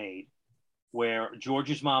statement made where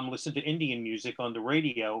George's mom listened to Indian music on the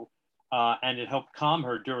radio, and it helped calm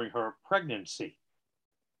her during her pregnancy.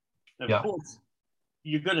 Of course,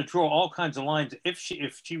 you're going to draw all kinds of lines. If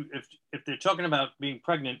they're talking about being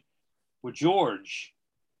pregnant with George,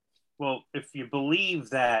 well, if you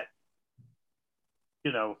believe that,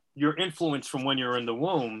 you know, your influence from when you're in the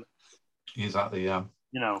womb. Exactly, yeah.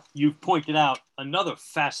 You know, you've pointed out another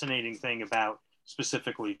fascinating thing about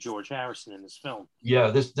specifically George Harrison in this film. Yeah,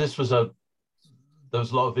 this was there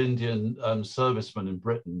was a lot of Indian servicemen in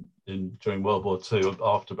Britain during World War II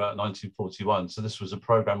after about 1941. So this was a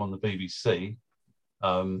program on the BBC,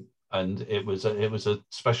 and it was a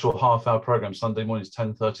special half-hour program Sunday mornings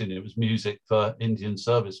 10:30. It was music for Indian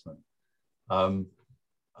servicemen. And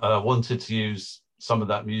I wanted to use some of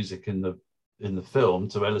that music in the film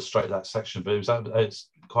to illustrate that section, but it's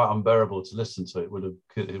quite unbearable to listen to. It would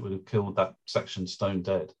have killed that section stone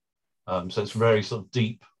dead. So it's very sort of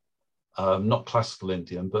deep, not classical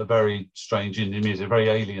Indian, but very strange Indian music, very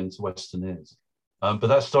alien to Western ears. But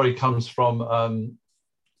that story comes from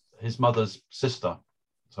his mother's sister,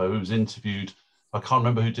 so who was interviewed. I can't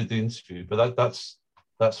remember who did the interview, but that's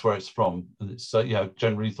where it's from. And it's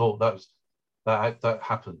generally thought that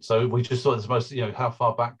happened. So we just thought it's most, how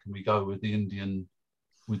far back can we go with the Indian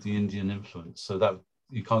influence? So that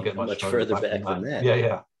you can't get much further back than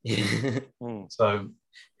that. Yeah. So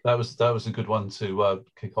that was a good one to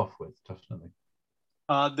kick off with, definitely.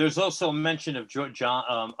 There's also a mention of George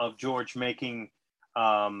making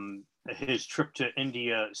his trip to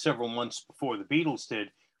India several months before the Beatles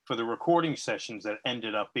did for the recording sessions that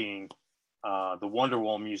ended up being the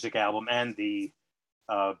Wonderwall music album and the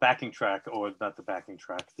backing track, or not the backing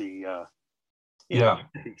track, the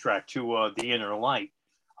backing track to The Inner Light.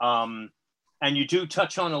 And you do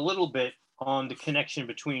touch on a little bit on the connection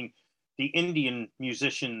between the Indian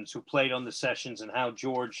musicians who played on the sessions and how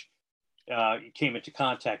George came into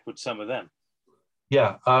contact with some of them.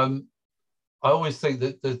 Yeah, I always think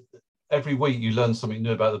that every week you learn something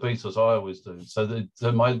new about the Beatles. I always do. So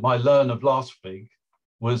my learn of last week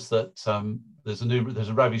was that there's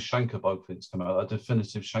a Ravi Shankar biography that's come out, a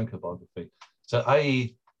definitive Shankar biography. So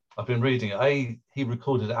I've been reading it. He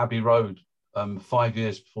recorded Abbey Road 5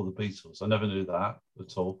 years before the Beatles. I never knew that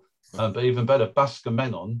at all. But even better, Bhaskar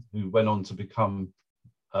Menon, who went on to become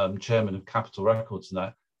chairman of Capitol Records and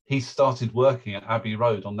that, he started working at Abbey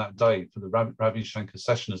Road on that day for the Ravi Shankar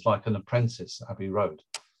session as like an apprentice at Abbey Road.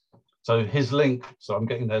 So his link, so I'm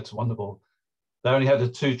getting there to Wonderwall, they only had a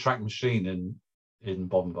 2-track machine in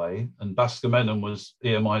Bombay, and Bhaskar Menon was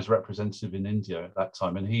EMI's representative in India at that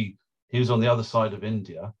time, and he was on the other side of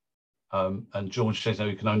India. And George says, no,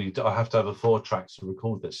 I have to have a 4-track to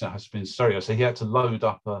record this. It has to be in stereo. So he had to load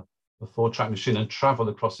up a 4-track machine and travel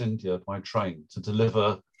across India by train to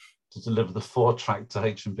deliver the 4-track to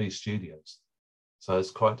H&B Studios. So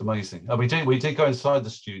it's quite amazing. And we did go inside the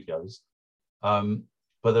studios,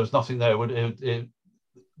 but there was nothing there.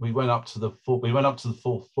 We went up to the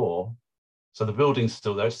 4th floor. So the building's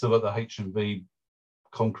still there. It's still got the H&B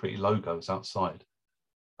concrete logos outside.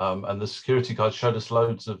 And the security guard showed us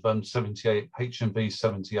loads of 78 H&B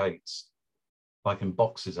 78s, like in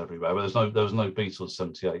boxes everywhere. But there was no Beatles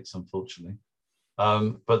 78s, unfortunately.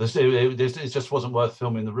 But it just wasn't worth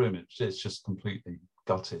filming the room. It's just completely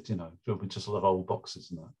gutted, with just a lot of old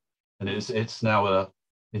boxes and that. And it's now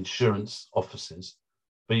insurance offices.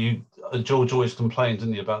 But George always complained,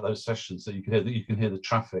 didn't he, about those sessions that you can hear the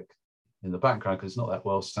traffic in the background because it's not that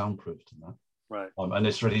well soundproofed and that. Right. And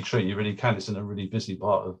it's really true. You really can. It's in a really busy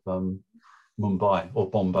part of Mumbai or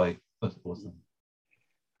Bombay, as it was then.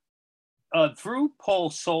 Through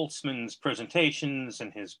Paul Saltzman's presentations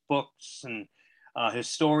and his books and his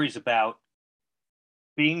stories about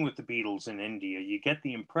being with the Beatles in India, you get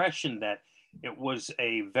the impression that it was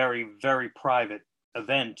a very, very private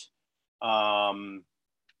event.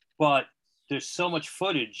 But there's so much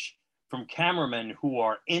footage from cameramen who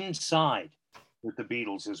are inside with the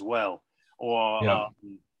Beatles as well. Or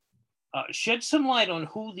shed some light on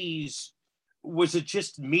who these, was it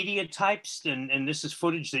just media types, and this is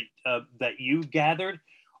footage that you gathered?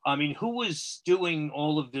 I mean, who was doing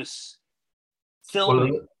all of this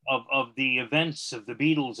filming of the events of the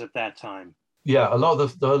Beatles at that time? Yeah, a lot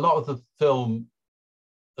of the film,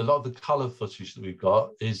 a lot of the color footage that we've got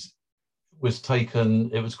was taken.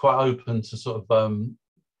 It was quite open to sort of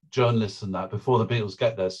journalists and that before the Beatles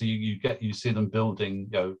get there. So you see them building,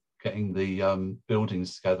 getting the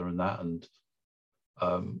buildings together and that, and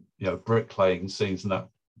bricklaying scenes and that,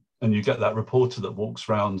 and you get that reporter that walks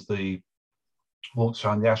around the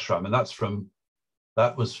ashram, and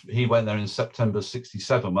he went there in September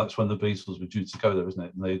 '67. That's when the Beatles were due to go there, isn't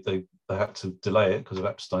it? And they had to delay it because of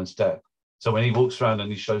Epstein's death. So when he walks around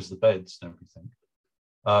and he shows the beds and everything,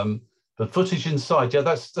 the footage inside,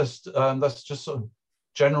 that's just sort of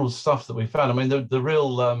general stuff that we found. I mean, the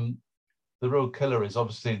real killer is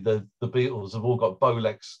obviously the Beatles have all got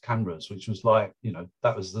Bolex cameras, which was like, you know,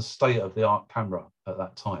 that was the state of the art camera at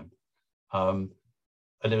that time. And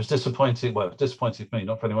it was disappointing. Well, disappointing for me,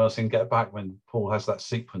 not for anyone else in Get Back, when Paul has that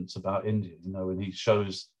sequence about India, you know, and he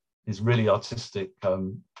shows his really artistic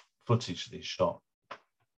footage that he shot.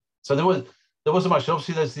 So there wasn't much.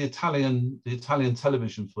 Obviously, there's the Italian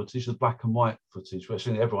television footage, the black and white footage, which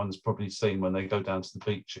I think everyone's probably seen when they go down to the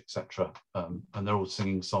beach, etc. And they're all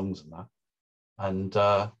singing songs and that. And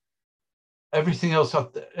everything else I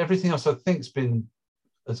think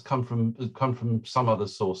has come from some other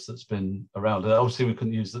source that's been around. And obviously, we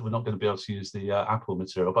couldn't use that. We're not going to be able to use the Apple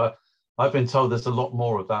material. But I've been told there's a lot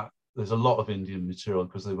more of that. There's a lot of Indian material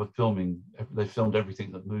because they filmed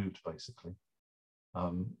everything that moved basically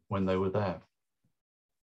when they were there.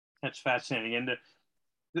 That's fascinating. And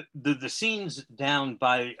the scenes down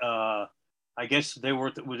by I guess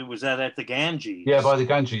was that at the Ganges? Yeah, by the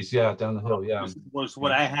Ganges, yeah, down the hill, yeah. Was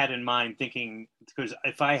what I had in mind, thinking, because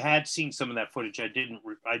if I had seen some of that footage, I didn't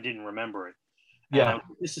remember it. Yeah,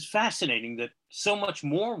 this is fascinating that so much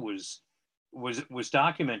more was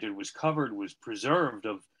documented, was covered, was preserved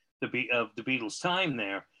of the Beatles' time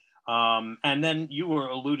there. And then you were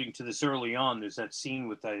alluding to this early on. There's that scene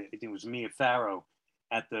with I think it was Mia Farrow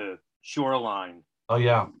at the shoreline. Oh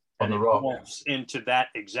yeah. On the rock, into that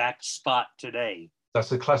exact spot today.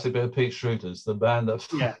 That's a classic bit of Pete Schroeder's, the man that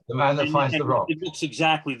finds the rock. It looks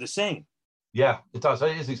exactly the same. Yeah, it does.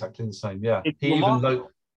 It is exactly the same. Yeah,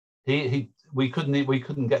 we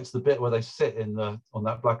couldn't get to the bit where they sit on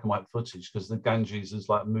that black and white footage because the Ganges has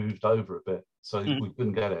like moved over a bit, so we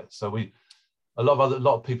couldn't get it. So a lot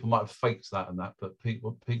of people might have faked that and that, but Pete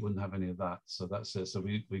wouldn't have any of that. So that's it. So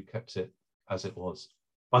we kept it as it was.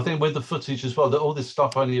 I think with the footage as well, that all this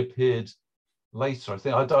stuff only appeared later. I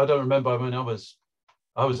think I don't remember. I mean, I was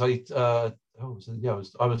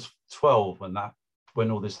 12 when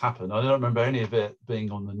all this happened. I don't remember any of it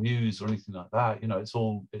being on the news or anything like that. You know, it's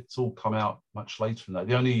all come out much later than that.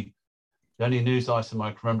 The only news item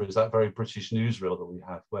I can remember is that very British newsreel that we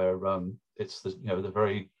had, where it's the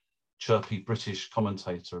very chirpy British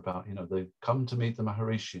commentator about, you know, they come to meet the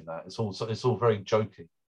Maharishi and that. It's all very jokey,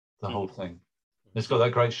 the whole thing. It's got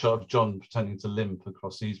that great shot of John pretending to limp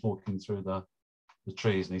across. He's walking through the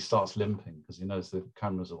trees and he starts limping because he knows the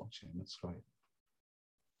cameras are watching him. It's great.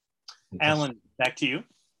 Alan, back to you.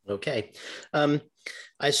 Okay. I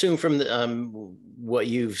assume from what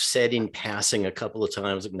you've said in passing a couple of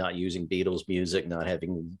times, like not using Beatles music, not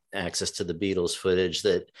having access to the Beatles footage,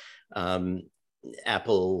 that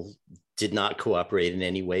Apple did not cooperate in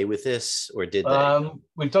any way with this, or did they?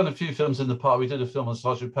 We've done a few films in the past. We did a film on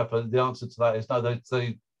Sgt. Pepper. The answer to that is no.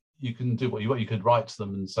 You can do what you could write to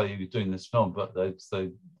them and say you're doing this film, but they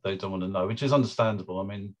don't want to know, which is understandable. I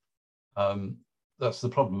mean, that's the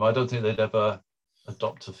problem. I don't think they'd ever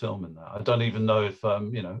adopt a film in that. I don't even know if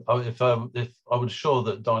if I would assure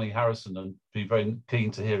that Dhani Harrison would be very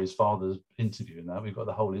keen to hear his father's interview in that. We've got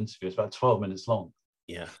the whole interview. It's about 12 minutes long.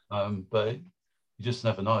 Yeah. But you just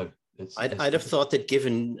never know. I'd have thought that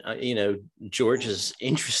given George's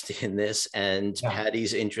interest in this and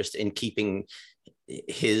Paddy's interest in keeping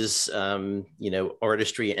his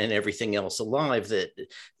artistry and everything else alive,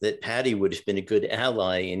 that Paddy would have been a good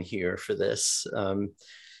ally in here for this. I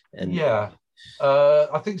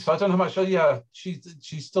think so. I don't know how much.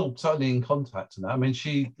 She's still totally in contact in that. I mean,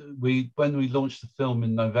 when we launched the film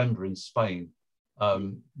in November in Spain,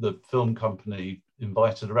 the film company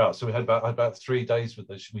invited her out. So we had about 3 days with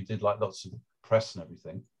her. We did like lots of press and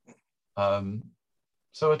everything.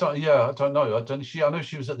 So I don't know. I know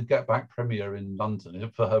she was at the Get Back premiere in London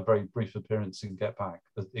for her very brief appearance in Get Back,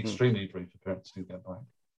 extremely brief appearance in Get Back.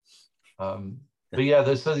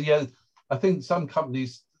 I think some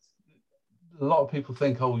companies, a lot of people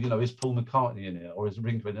think, is Paul McCartney in it or is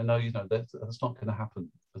Ringo in it? No, that's not going to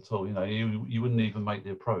happen at all. You wouldn't even make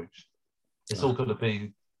the approach. It's all going to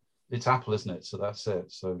be. It's Apple, isn't it? So that's it.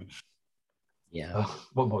 So, yeah.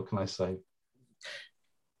 What more can I say?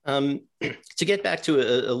 To get back to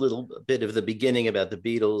a little bit of the beginning about the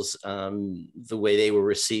Beatles, the way they were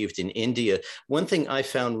received in India, one thing I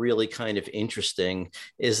found really kind of interesting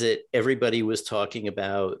is that everybody was talking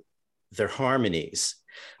about their harmonies.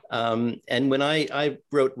 And when I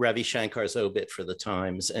wrote Ravi Shankar's obit for the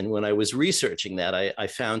Times, and when I was researching that, I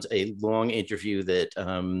found a long interview that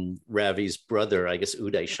Ravi's brother, I guess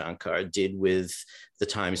Uday Shankar, did with the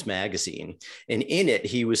Times Magazine. And in it,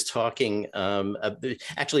 he was talking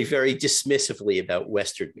actually very dismissively about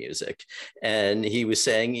Western music. And he was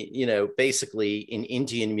saying, basically in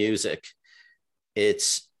Indian music,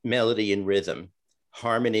 it's melody and rhythm,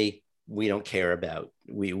 harmony, we don't care about.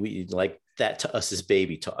 We like that to us is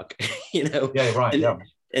baby talk, you know? Yeah, right. And, yeah.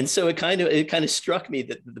 And so it kind of struck me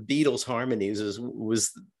that the Beatles harmonies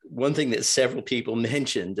was one thing that several people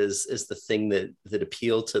mentioned as the thing that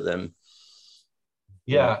appealed to them.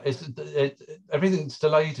 Yeah, everything's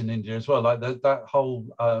delayed in India as well. Like that whole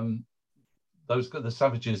the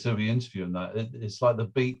Savages who we interview in that, it's like the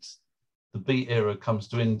beat era comes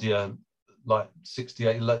to India like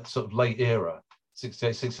 68, sort of late era,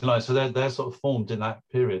 68, 69. So they're sort of formed in that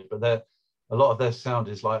period, but a lot of their sound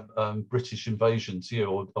is like British invasion to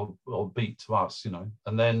you or beat to us, you know.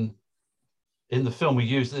 And then in the film we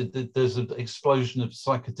use, there's an explosion of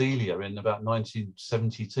psychedelia in about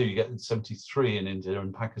 1972. You get 73 in India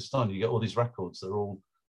and Pakistan. You get all these records that all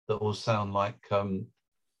sound like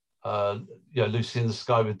Lucy in the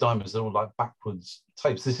Sky with Diamonds. They're all like backwards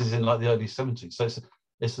tapes. This is in like the early 70s. So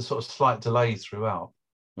it's a sort of slight delay throughout.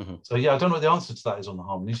 Mm-hmm. So yeah, I don't know what the answer to that is on the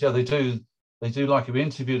harmonies. Yeah, they do like it. We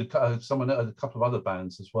interviewed a couple of other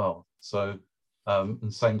bands as well. So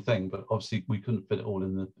and same thing, but obviously we couldn't fit it all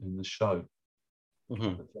in the show.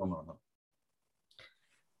 Mm-hmm. The film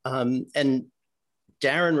and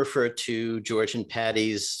Darren referred to George and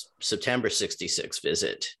Patty's September '66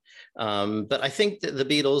 visit, but I think that the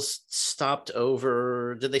Beatles stopped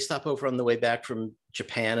over. Did they stop over on the way back from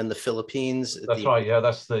Japan and the Philippines? That's right. Yeah,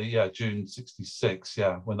 that's June '66.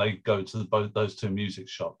 Yeah, when they go to both those two music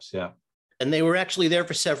shops. Yeah. And they were actually there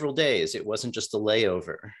for several days. It wasn't just a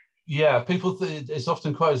layover. Yeah, people, it's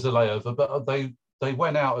often quoted as a layover, but they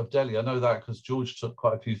went out of Delhi. I know that because George took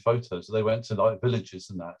quite a few photos. They went to like villages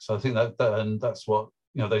and that. So I think and that's what,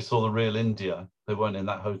 you know, they saw the real India. They weren't in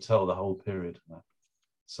that hotel the whole period.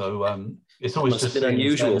 So it's always just been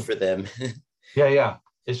unusual for them. Yeah.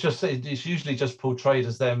 It's usually just portrayed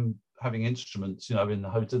as them having instruments, you know, in the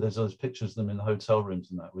hotel. There's those pictures of them in the hotel rooms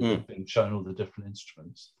and that, with them being shown all the different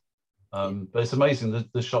instruments. But it's amazing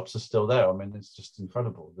that the shops are still there. I mean, it's just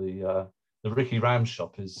incredible. The Ricky Ram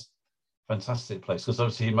shop is a fantastic place because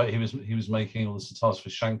obviously he was making all the sitars for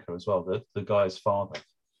Shankar as well, the guy's father.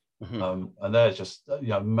 Mm-hmm. And they're just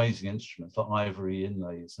amazing instruments, like ivory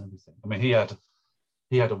inlays and everything. I mean, he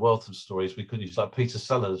had a wealth of stories we could use. Like Peter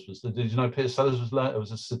Sellers did you know Peter Sellers was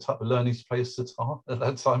learning to play a sitar at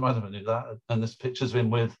that time? I never knew that. And there's pictures of him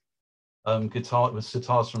with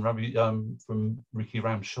sitars from Ricky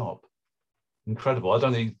Ram's shop. Incredible. I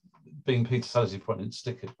don't think, being Peter Sellers, he probably didn't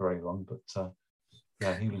stick it very long, but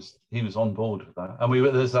he was on board with that.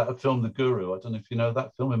 And there's that film, The Guru. I don't know if you know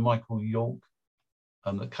that film with Michael York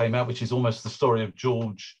that came out, which is almost the story of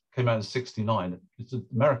George. Came out in '69. It's an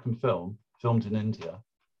American film filmed in India,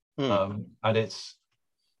 and it's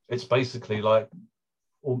basically like,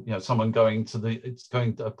 you know, someone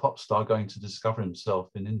a pop star going to discover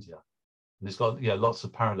himself in India. And it's got lots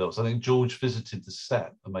of parallels. I think George visited the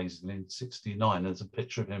set amazingly in '69. There's a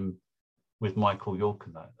picture of him with Michael York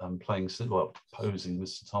and that, posing with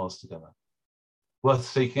sitars together. Worth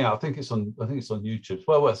seeking out. I think it's on YouTube. It's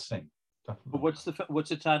well worth seeing. Definitely. What's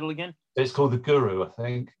the title again? It's called The Guru, I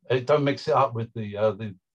think. Don't mix it up with the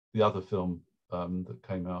other film that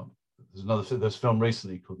came out. There's a film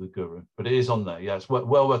recently called The Guru, but it is on there. Yeah, it's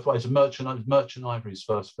well worth. It's Merchant Ivory's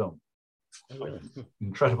first film.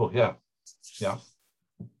 Incredible. Yeah.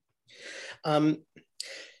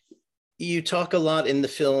 You talk a lot in the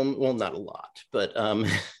film, well, not a lot, but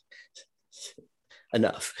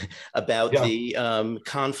enough about the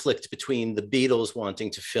conflict between the Beatles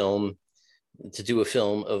wanting to do a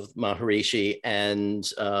film of Maharishi, and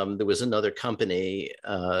there was another company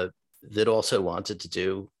that also wanted to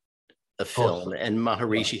do a film, and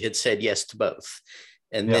Maharishi had said yes to both.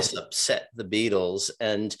 And this upset the Beatles.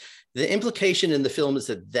 And the implication in the film is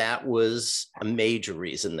that was a major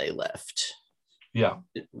reason they left. Yeah.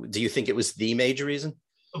 Do you think it was the major reason?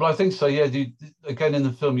 Well, I think so, yeah. Again, in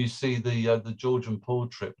the film, you see the George and Paul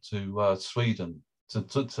trip to Sweden.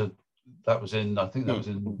 That was in, I think that was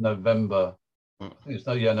in November. I think it's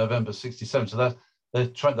November '67. So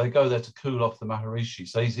they go there to cool off the Maharishi.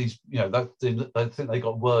 So he's I think they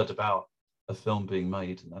got word about a film being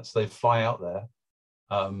made, and so they fly out there.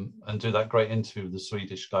 And do that great interview with the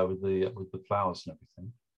Swedish guy with the flowers and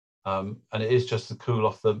everything, and it is just to cool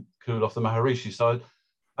off the Maharishi. So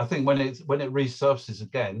I think when it resurfaces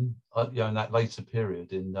again, in that later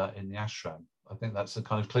period in the ashram, I think that's a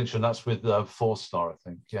kind of clincher, and that's with 4-star, I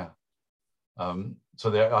think. Yeah.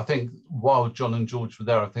 So I think while John and George were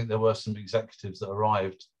there, I think there were some executives that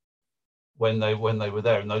arrived when they were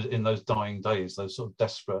there in those dying days, those sort of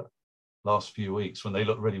desperate last few weeks when they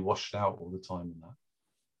looked really washed out all the time and that.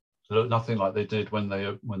 They look nothing like they did when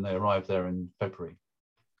they arrived there in February.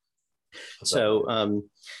 So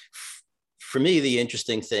for me, the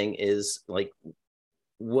interesting thing is like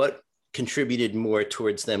what contributed more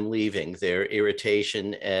towards them leaving, their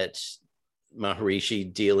irritation at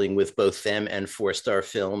Maharishi dealing with both them and Four Star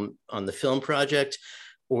Film on the film project,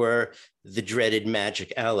 or the dreaded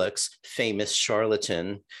Magic Alex, famous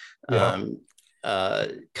charlatan,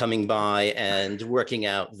 coming by and working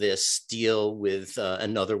out this deal with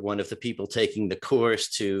another one of the people taking the course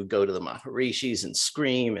to go to the Maharishis and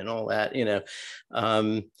scream and all that, you know.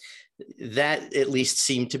 That at least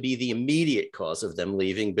seemed to be the immediate cause of them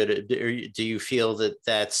leaving. But do you feel that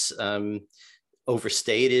that's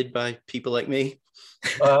overstated by people like me?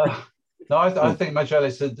 No, I think Magic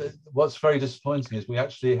Alex, what's very disappointing is we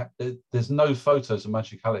actually, there's no photos of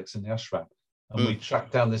Magic Alex in the ashram. And we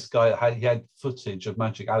tracked down this guy, he had footage of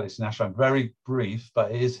Magic Alex in ashram, very brief,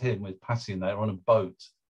 but it is him with Patty and they were on a boat,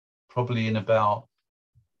 probably in about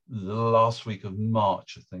the last week of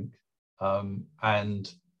March, I think.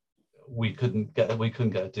 And we couldn't get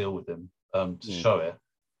a deal with him to show it.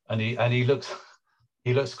 And he looks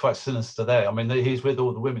quite sinister there. I mean, he's with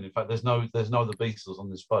all the women. In fact, there's no other Beatles on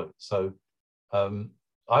this boat. So I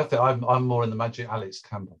think I'm more in the Magic Alex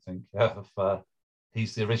camp. I think,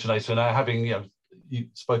 he's the originator. And having you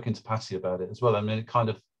spoken to Patty about it as well. I mean, it kind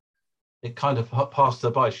of passed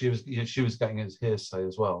her by. She was getting his hearsay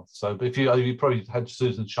as well. So, but if you probably had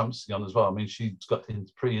Susan Shumsky on as well. I mean, she's got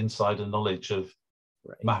pretty insider knowledge of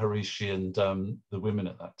Maharishi and the women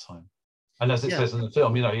at that time. And as it says in the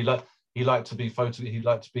film, he liked to be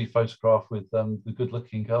photographed with the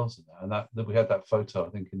good-looking girls in there, and that we had that photo, I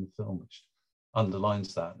think, in the film, which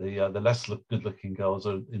underlines that the less good-looking girls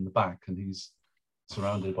are in the back, and he's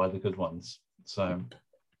surrounded by the good ones. So,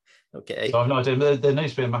 okay. So I've no idea. There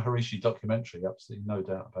needs to be a Maharishi documentary, absolutely no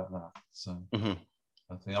doubt about that. So, I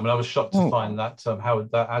think. I mean, I was shocked to find that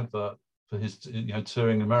that advert for his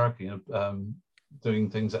touring America, doing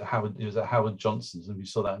things at Howard. It was at Howard Johnson's, and you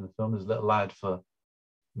saw that in the film. There's a little ad for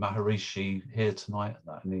Maharishi here tonight,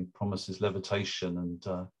 and he promises levitation and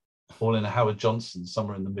all in a Howard Johnson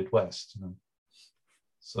somewhere in the Midwest.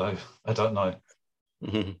 So I don't know.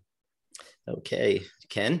 Okay,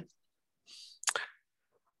 Ken.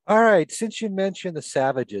 All right, since you mentioned the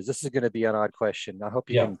Savages, this is going to be an odd question. I hope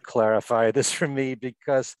you can clarify this for me,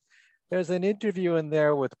 because there's an interview in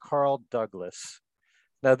there with Carl Douglas.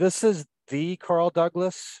 Now, this is the Carl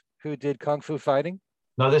Douglas who did Kung Fu Fighting?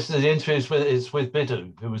 No, this is the interview is with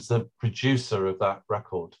Biddu, who was the producer of that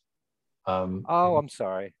record. I'm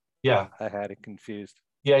sorry. Yeah, I had it confused.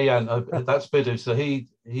 Yeah, no, that's Biddu. So he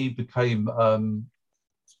became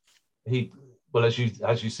as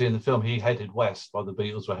you see in the film, he headed west while the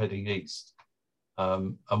Beatles were heading east.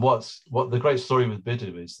 And what the great story with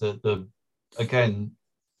Biddu is that the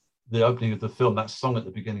opening of the film, that song at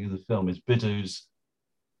the beginning of the film, is Biddu's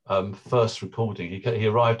first recording. He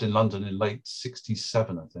arrived in London in late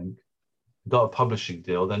 '67, I think, got a publishing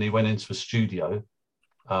deal. Then he went into a studio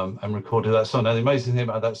and recorded that song. Now, the amazing thing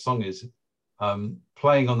about that song is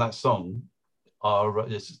playing on that song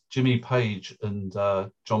it's Jimmy Page and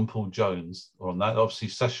John Paul Jones are on that, obviously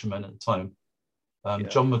sessionmen at the time.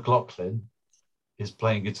 John McLaughlin is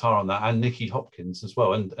playing guitar on that, and Nicky Hopkins as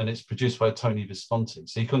well, and it's produced by Tony Visconti.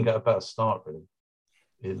 So you couldn't get a better start, really.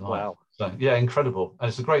 Wow. So, yeah, incredible. And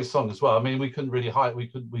it's a great song as well. I mean, we couldn't really hide, we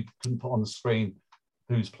couldn't put on the screen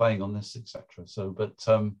who's playing on this, etc. So, but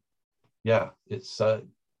it's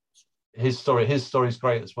his story is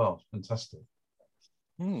great as well. Fantastic.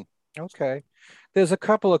 Okay. There's a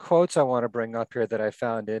couple of quotes I want to bring up here that I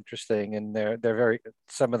found interesting, and they're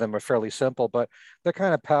some of them are fairly simple, but they're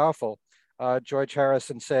kind of powerful. George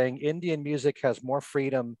Harrison saying, "Indian music has more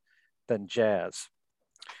freedom than jazz,"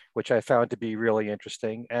 which I found to be really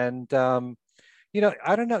interesting. And, I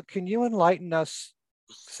don't know, can you enlighten us,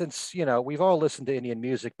 since, we've all listened to Indian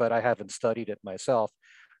music, but I haven't studied it myself.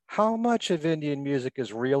 How much of Indian music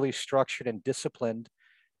is really structured and disciplined,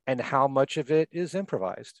 and how much of it is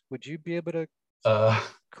improvised? Would you be able to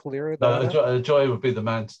clear that up? Joy would be the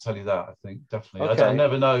man to tell you that, I think, definitely. Okay. I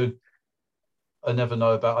never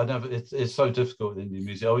know about, it's so difficult with Indian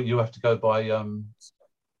music. You have to go by,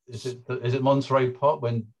 is it Monterey Pop,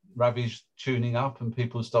 when Ravi's tuning up and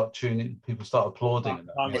people start applauding?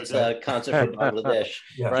 It's a concert for Bangladesh.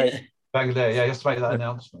 Yeah, right. Bangladesh, yeah, you have to make that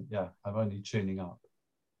announcement. Yeah, I'm only tuning up.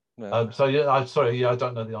 No. I'm sorry, I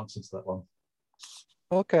don't know the answer to that one.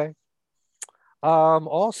 Okay.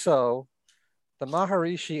 Also, the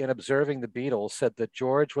Maharishi, in observing the Beatles, said that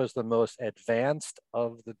George was the most advanced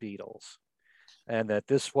of the Beatles, and that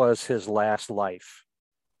this was his last life.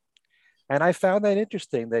 And I found that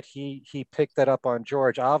interesting that he picked that up on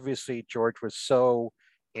George. Obviously, George was so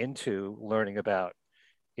into learning about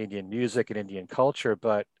Indian music and Indian culture,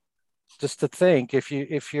 but just to think, if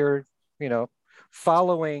you're,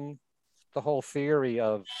 following the whole theory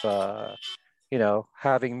of,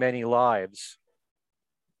 having many lives,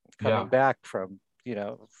 coming back from,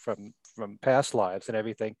 from past lives and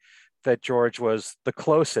everything, that George was the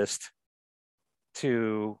closest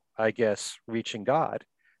to, I guess, reaching God,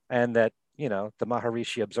 and that, the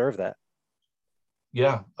Maharishi observed that.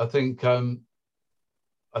 Yeah, I think it's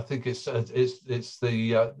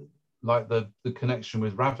the like the connection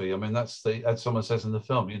with Ravi. I mean, that's as someone says in the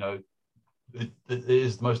film, it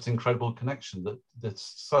is the most incredible connection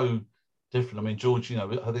that's so different. I mean, George, I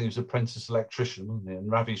think he was an apprentice electrician, wasn't he? And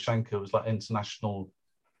Ravi Shankar was like international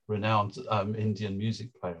renowned Indian music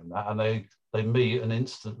player and that, and they meet and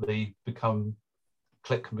instantly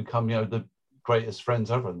click and become the greatest friends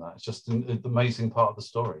ever. And that it's just an amazing part of the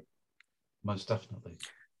story, most definitely.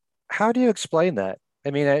 How do you explain that?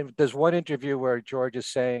 I mean, there's one interview where George is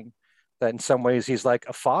saying that in some ways he's like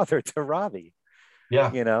a father to Ravi.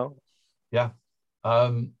 Yeah. Yeah.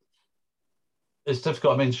 It's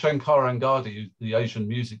difficult. I mean, Shankar Angadi, the Asian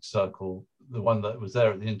Music Circle, the one that was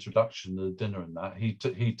there at the introduction, the dinner and that, he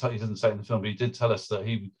didn't say it in the film, but he did tell us that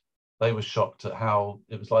they were shocked at how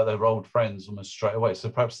it was like they were old friends almost straight away. So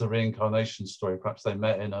perhaps the reincarnation story, perhaps they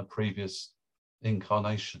met in a previous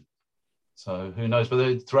incarnation. So who knows?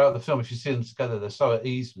 But throughout the film, if you see them together, they're so at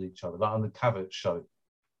ease with each other. Like on the Cavett show,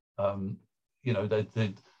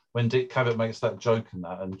 when Dick Cavett makes that joke and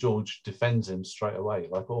that, and George defends him straight away,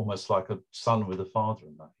 like almost like a son with a father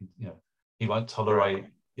in that. He won't tolerate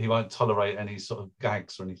any sort of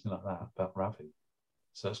gags or anything like that about Ravi.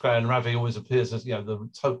 So it's great, and Ravi always appears as the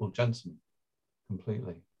total gentleman,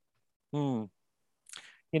 completely. In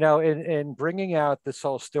bringing out this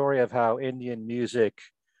whole story of how Indian music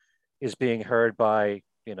is being heard by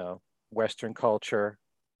Western culture,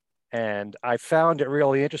 and I found it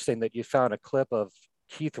really interesting that you found a clip of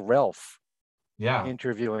Keith Relf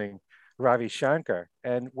interviewing Ravi Shankar.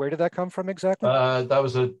 And where did that come from exactly? That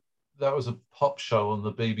was a pop show on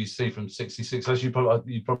the BBC from '66. As you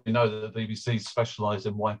probably know, that the BBC specialised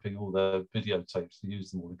in wiping all their videotapes to use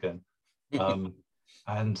them all again.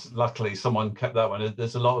 And luckily, someone kept that one.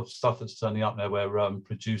 There's a lot of stuff that's turning up now where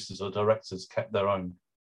producers or directors kept their own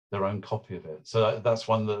copy of it. So that's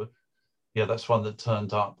one that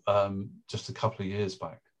turned up just a couple of years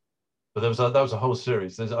back. But there was a whole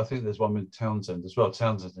series. I think there's one with Townsend as well.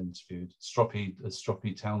 Townsend interviewed,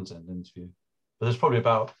 Stroppy Townsend interviewed. But there's probably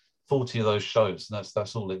about 40 of those shows, and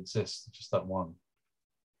that's all that exists, just that one,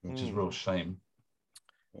 which is a real shame.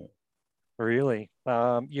 Really?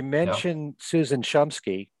 You mentioned Susan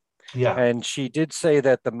Shumsky. Yeah. And she did say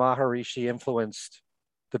that the Maharishi influenced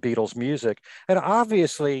the Beatles' music. And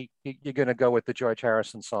obviously, you're going to go with the George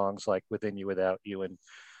Harrison songs like Within You, Without You, and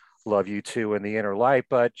Love You Too, and The Inner Light.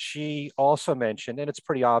 But she also mentioned, and it's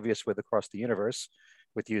pretty obvious with Across the Universe,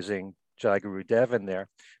 with using Jai Guru Dev in there,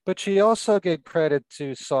 but she also gave credit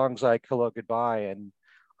to songs like Hello Goodbye and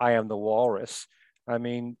I Am the Walrus. I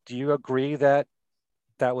mean, do you agree that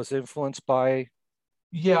that was influenced by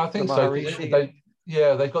I think so.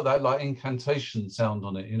 They've got that like incantation sound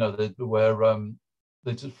on it, where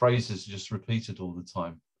the phrases are just repeated all the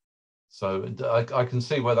time. So I can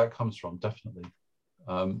see where that comes from, definitely.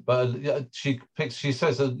 But she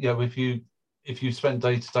says that if you spent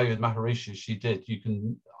day to day with Maharishi, she did, you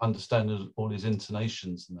can understand all his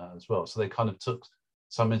intonations and that as well. So they kind of took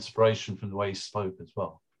some inspiration from the way he spoke as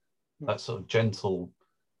well. That sort of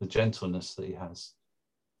the gentleness that he has.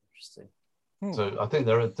 Interesting. So I think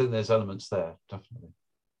there's elements there, definitely.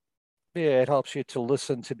 Yeah, it helps you to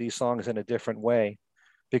listen to these songs in a different way.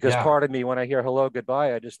 Because part of me, when I hear Hello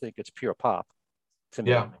Goodbye, I just think it's pure pop to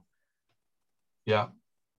me. Yeah.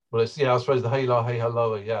 Well, it's I suppose the Hey La Hey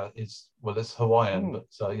Hello, it's Hawaiian, but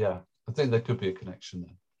I think there could be a connection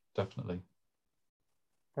there, definitely.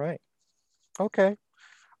 Right. Okay.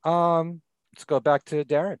 Let's go back to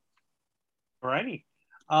Darren. All righty.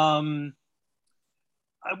 I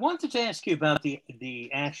wanted to ask you about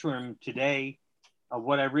the ashram today.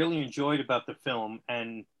 What I really enjoyed about the film,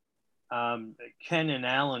 and Ken and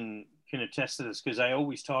Alan can attest to this because I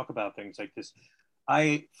always talk about things like this.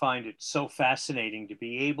 I find it so fascinating to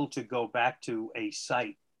be able to go back to a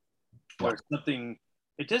site where something,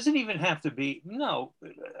 it doesn't even have to be,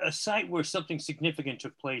 a site where something significant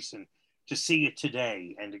took place, and to see it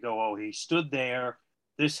today and to go, oh, he stood there,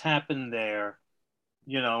 this happened there.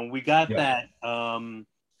 We got that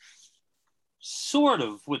sort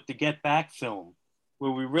of with the Get Back film,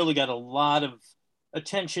 where we really got a lot of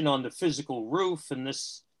attention on the physical roof, and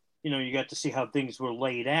this, you got to see how things were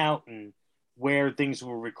laid out and where things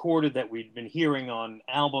were recorded that we'd been hearing on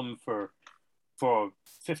album for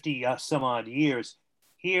 50 some odd years.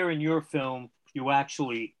 here in your film, you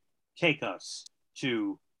actually take us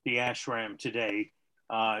to the ashram today.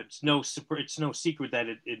 It's no secret that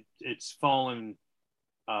it's fallen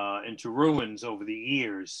into ruins over the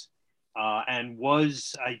years, and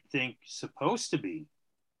was, I think, supposed to be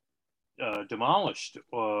demolished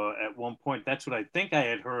at one point. That's what I think I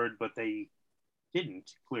had heard, but they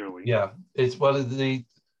didn't, clearly. Yeah, it's, well, the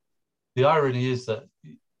irony is that,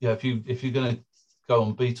 yeah, if you're going to go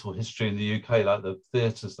on Beatle history in the UK, like the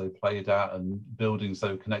theatres they played at and buildings they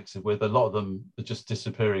were connected with, a lot of them are just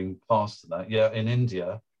disappearing faster than that. Yeah, in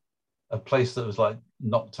India, a place that was like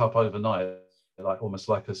knocked up overnight, like almost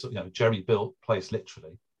like a jerry-built place,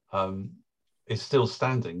 literally, is still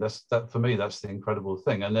standing. That for me, that's the incredible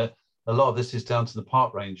thing. And a lot of this is down to the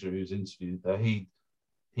park ranger who's interviewed there.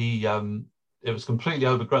 It was completely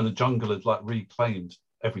overgrown. The jungle had like reclaimed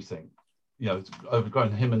everything.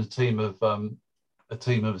 Overgrown. Him and a team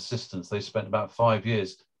of assistants. They spent about 5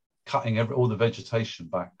 years cutting all the vegetation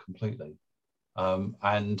back completely.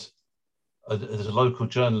 And there's a local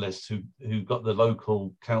journalist who got the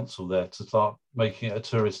local council there to start making it a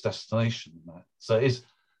tourist destination. So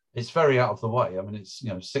it's very out of the way. I mean, it's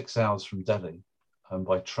 6 hours from Delhi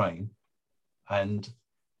by train, and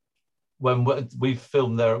when we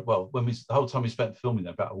filmed there, the whole time we spent filming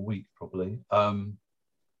there, about a week probably,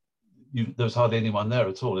 there was hardly anyone there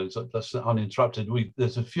at all. It was uninterrupted.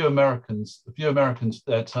 There's a few Americans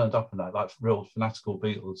there turned up in that, like real fanatical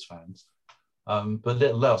Beatles fans, but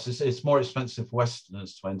little else. It's more expensive for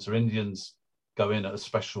Westerners to enter. Indians go in at a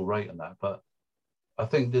special rate and that, but I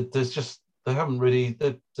think that there's just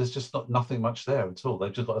nothing much there at all.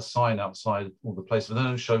 They've just got a sign outside all the places, but they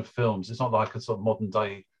don't show films. It's not like a sort of modern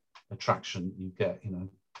day attraction you get, to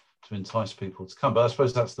entice people to come. But I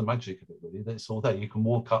suppose that's the magic of it, really. That it's all there. You can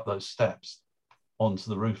walk up those steps onto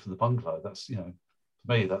the roof of the bungalow. That's, for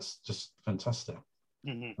me, that's just fantastic.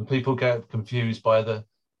 Mm-hmm. And people get confused by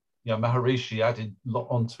Maharishi added a lot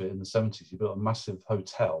onto it in the 70s. He built a massive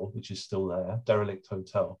hotel, which is still there, derelict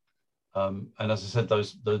hotel. And as I said,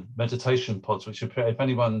 the meditation pods, which if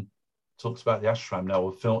anyone talks about the ashram now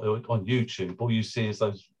or film on YouTube, all you see is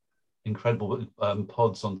those incredible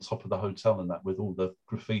pods on top of the hotel and that with all the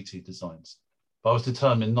graffiti designs. But I was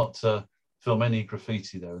determined not to film any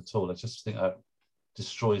graffiti there at all. I just think that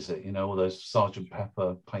destroys it, all those Sergeant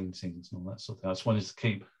Pepper paintings and all that sort of thing. I just wanted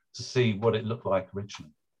to see what it looked like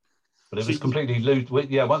originally. But it was completely looted.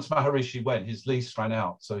 Yeah, once Maharishi went, his lease ran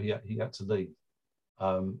out, so he had to leave.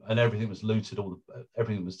 And everything was looted,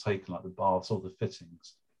 everything was taken, like the baths, all the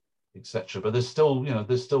fittings, etc. But there's still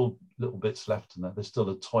little bits left in that. There's still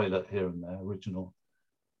a toilet here and there, original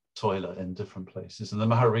toilet in different places. And the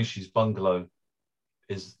Maharishi's bungalow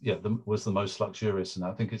was the most luxurious, and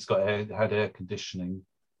I think it had air conditioning,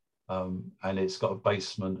 and it's got a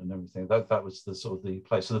basement and everything. That was the sort of the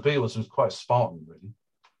place. So the Beatles was quite Spartan, really.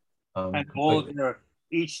 And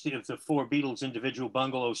each of the 4 Beatles individual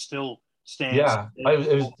bungalows still stands. Yeah,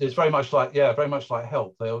 it's very much like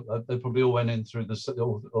Help. They probably all went in through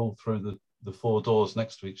all through the 4 doors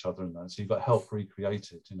next to each other and that. So you've got Help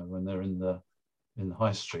recreated, when they're in the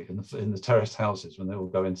high street, in the terraced houses, when they all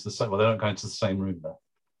go into the same. Well, they don't go into the same room there.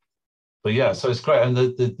 But yeah, so it's great, and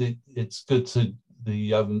it's good to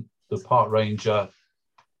the park ranger.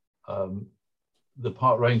 The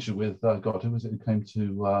park ranger with who was it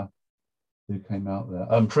who came out there?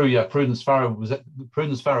 Prudence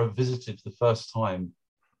Farrow visited for the first time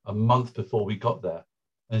a month before we got there,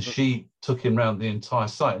 and she took him around the entire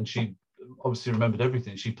site, and she obviously remembered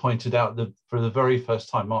everything. She pointed out that for the very first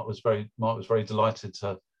time, Mark was very delighted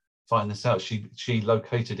to find this out. She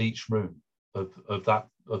located each room of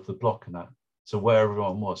the block and that, so where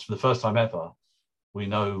everyone was. For the first time ever, we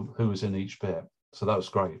know who was in each bit. So that was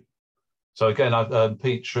great. So again,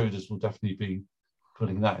 Pete Truders will definitely be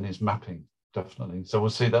putting that in his mapping. Definitely. So we'll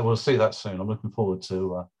see that soon. I'm looking forward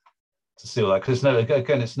to see all that, because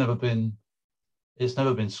it's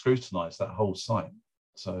never been scrutinized, that whole site.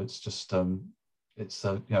 So it's just it's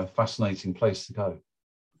a fascinating place to go.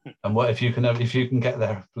 And if you can get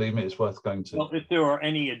there, believe me, it's worth going to. Well, if there are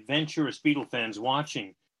any adventurous Beatle fans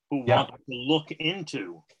watching who want to look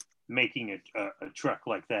into making a trek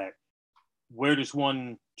like that, where does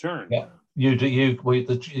one turn? Yeah, you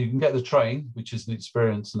can get the train, which is an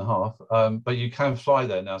experience and a half, but you can fly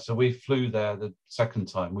there now. So we flew there the second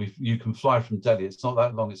time. You can fly from Delhi. It's not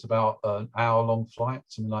that long. It's about an hour-long flight,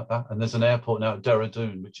 something like that. And there's an airport now at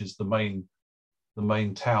Dehradun, which is the main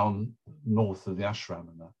town north of the ashram.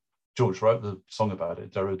 And that George wrote the song about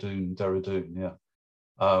it. Dehradun, yeah.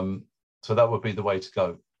 So that would be the way to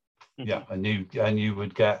go. Mm-hmm. Yeah, and you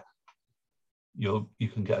would get you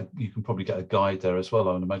can probably get a guide there as well,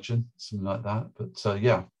 I would imagine, something like that. But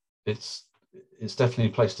yeah, it's definitely a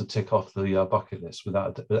place to tick off the bucket list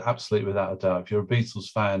absolutely without a doubt. If you're a Beatles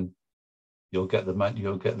fan, you'll get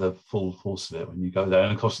the full force of it when you go there.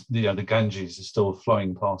 And of course, the Ganges is still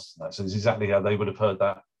flowing past that, so it's exactly how they would have heard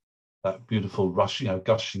that beautiful rush,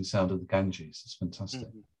 gushing sound of the Ganges. It's fantastic.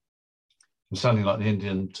 I'm sounding like the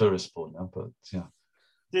Indian tourist board now, but yeah.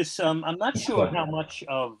 This I'm not sure how much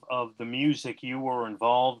of the music you were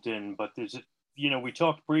involved in, but there's we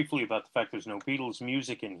talked briefly about the fact there's no Beatles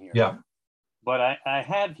music in here. Yeah. But I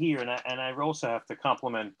have here, and I also have to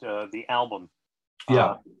compliment the album.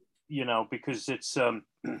 Yeah. Because it's a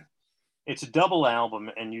double album,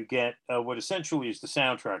 and you get what essentially is the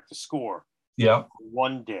soundtrack, the score. Yeah.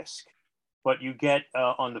 One disc, but you get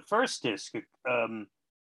on the first disc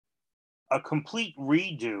a complete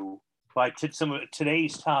redo by some of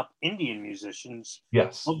today's top Indian musicians.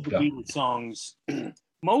 Yes. Of the Beatles songs,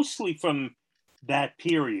 mostly from that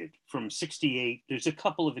period, from '68. There's a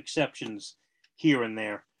couple of exceptions here and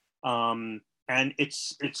there, and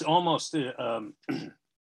it's almost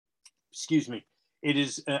excuse me. It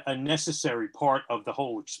is a necessary part of the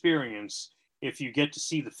whole experience if you get to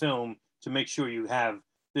see the film, to make sure you have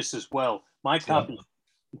this as well. My copy,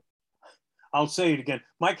 I'll say it again,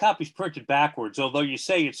 my copy's printed backwards, although you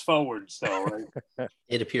say it's forwards though, right?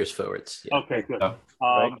 It appears forwards. Yeah. Okay, good.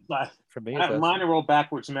 Right. For me, mine are all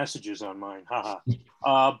backwards messages on mine, haha.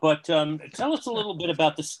 But tell us a little bit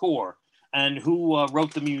about the score and who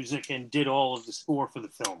wrote the music and did all of the score for the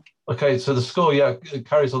film. Okay, so the score, it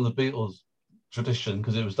carries on the Beatles tradition,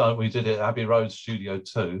 because it was done. We did it at Abbey Road Studio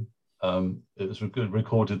 2. It was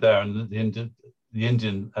recorded there, and the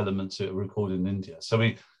Indian elements were recorded in India. So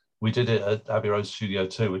we did it at Abbey Road Studio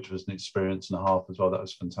 2, which was an experience and a half as well. That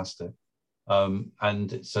was fantastic.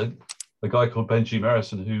 And it's a guy called Benji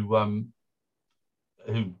Merrison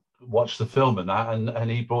who watched the film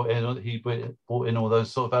and he brought in all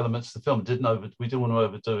those sort of elements to the film. We didn't want to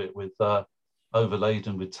overdo it with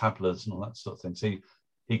overladen with tablas and all that sort of thing. So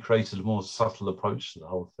he created a more subtle approach to the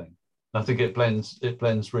whole thing. And I think it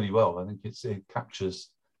blends really well. I think it captures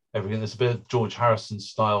everything. There's a bit of George Harrison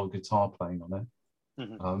style guitar playing on it.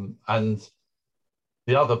 Mm-hmm. And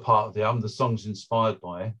the other part of the album, the songs inspired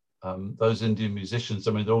by those Indian musicians.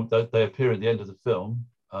 I mean, they appear at the end of the film.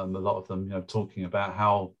 A lot of them, talking about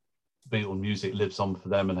how Beatle music lives on for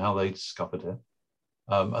them and how they discovered it.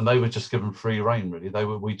 And they were just given free rein, really.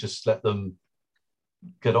 We just let them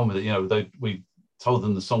get on with it. We told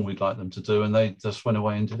them the song we'd like them to do, and they just went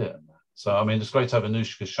away and did it. So, I mean, it's great to have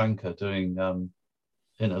Anushka Shankar doing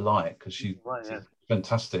Inner Light, because she did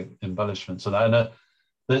fantastic embellishments on that. And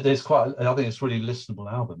there's I think it's a really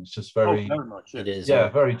listenable album. It's just very much. It is. Yeah,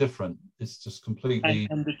 very different. It's just completely.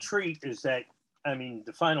 And the treat is that, I mean,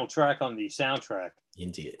 the final track on the soundtrack,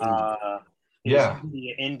 India.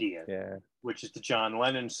 India, which is the John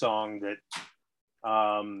Lennon song that,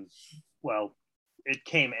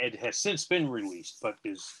 it has since been released, but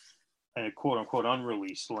is a quote unquote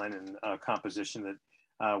unreleased Lennon composition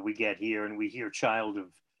that we get here, and we hear Child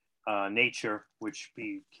of Nature, which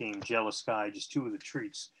became Jealous Sky, just two of the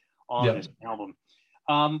treats on this album.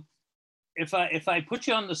 If I put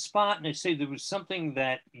you on the spot and I say there was something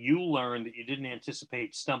that you learned that you didn't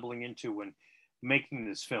anticipate stumbling into when making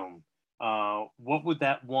this film, what would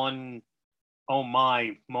that one oh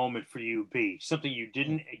my moment for you be? Something you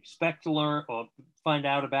didn't expect to learn or find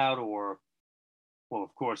out about, or, well,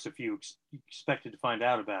 of course, if you expected to find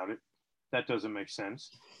out about it, that doesn't make sense.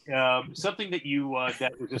 Something that you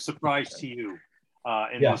that was a surprise to you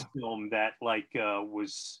in this film that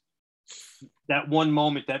was that one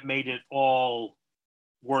moment that made it all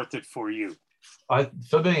worth it for you.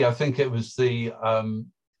 For me, I think it was the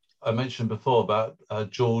I mentioned before about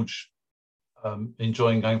George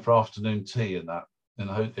enjoying going for afternoon tea in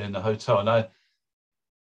the hotel,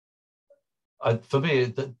 and for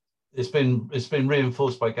me it's been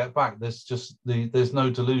reinforced by Get Back. There's no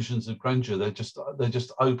delusions of grandeur. They're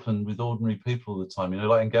just open with ordinary people all the time.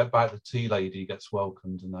 Like in Get Back, the tea lady gets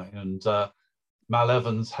welcomed and Mal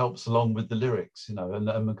Evans helps along with the lyrics, and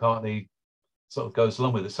McCartney sort of goes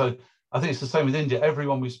along with it. So I think it's the same with India.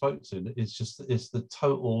 Everyone we spoke to is the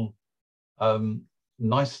total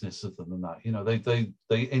niceness of them, and that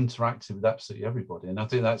they interacted with absolutely everybody, and I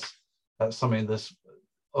think that's something that's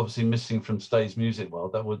obviously missing from today's music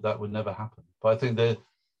world. That would never happen. But I think that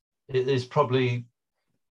it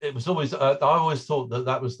was always I always thought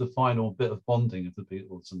that was the final bit of bonding of the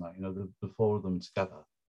Beatles and that, the four of them together.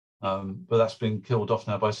 But that's been killed off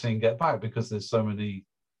now by seeing Get Back, because there's so many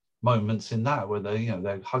moments in that where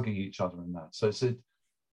they're hugging each other and that. So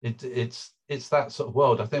it's that sort of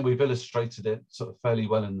world. I think we've illustrated it sort of fairly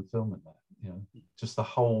well in the film. In that, just the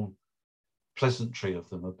whole pleasantry of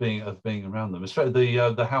them, of being around them. Especially the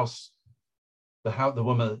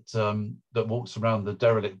woman that walks around the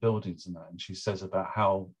derelict buildings and that, and she says about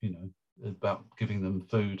how about giving them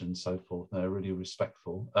food and so forth. And they're really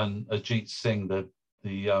respectful. And Ajit Singh, the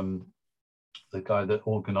guy that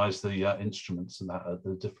organised the instruments and that at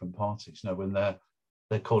the different parties, when they're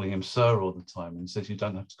calling him sir all the time, and he says, you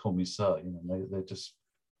don't have to call me sir, they're just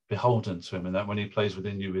beholden to him. And that when he plays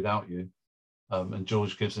Within You Without You, and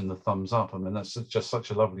George gives him the thumbs up, I mean, that's just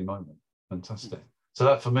such a lovely moment. Fantastic. So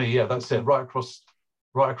that for me, that's it, right across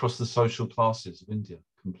the social classes of India,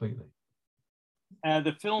 completely.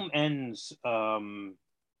 The film ends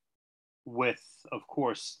with, of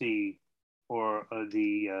course, the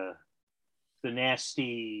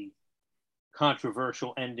nasty,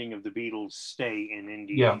 controversial ending of the Beatles' stay in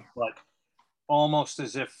India, but almost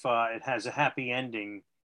as if it has a happy ending.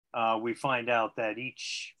 We find out that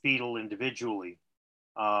each Beatle individually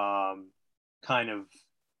kind of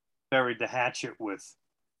buried the hatchet with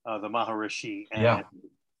the Maharishi, and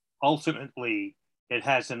ultimately it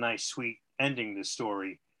has a nice, sweet ending, this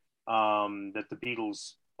story, that the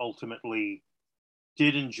Beatles ultimately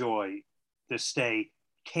did enjoy the stay,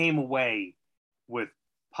 came away with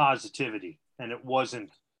positivity, and it wasn't,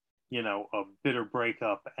 a bitter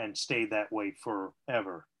breakup and stayed that way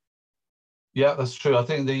forever. Yeah, that's true. I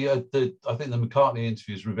think the McCartney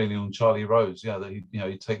interview is revealing on Charlie Rose. Yeah, that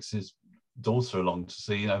he takes his daughter along to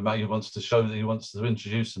see. He wants to show that he wants to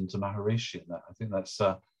introduce him to Maharishi, and that I think that's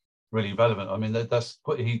really relevant. I mean,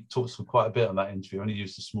 he talks for quite a bit on that interview. Only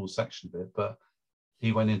used a small section of it, but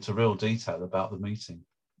he went into real detail about the meeting.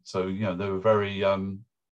 So they were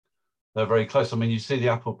they're very close. I mean, you see the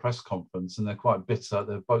Apple press conference, and they're quite bitter.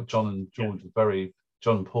 They're both John and George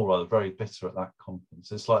John and Paul are very bitter at that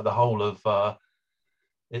conference. It's like the whole of,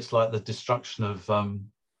 it's like the destruction of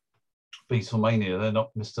Beatlemania. They're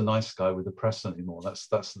not Mr. Nice Guy with the press anymore. That's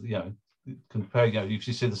compare. If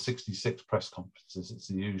you see the '66 press conferences, it's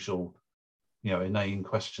the usual, inane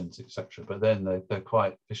questions, etc. But then they're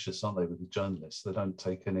quite vicious, aren't they, with the journalists? They don't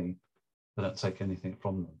take anything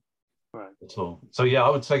from them. Right. At all. So I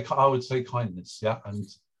would say kindness, and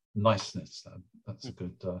niceness. That's a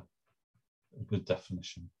good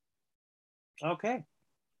definition. Okay.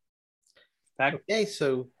 Back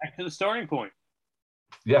to the starting point.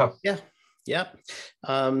 Yeah.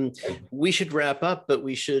 We should wrap up, but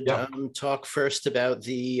we should talk first about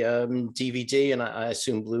the DVD, and I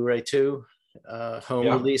assume Blu-ray too, home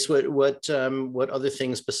release. What other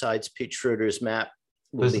things besides Pete Schroeder's map?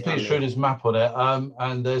 There's a Pete Schroeder's map on it,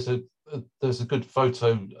 and there's a good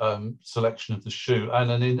photo selection of the shoe,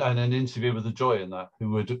 and an interview with the Joy in that,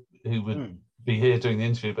 who would be here doing the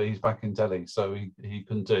interview, but he's back in Delhi, so he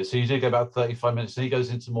couldn't do it. So you did get about 35 minutes, and he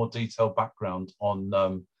goes into more detailed background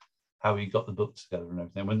on how he got the book together and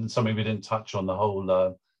everything. When something we didn't touch on, the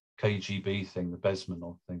whole KGB thing, the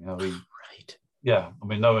Bezmenov thing, how he I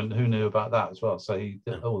mean, no one who knew about that as well. So he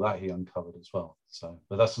did all that, he uncovered as well. So,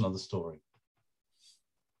 but that's another story.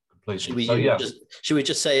 Should we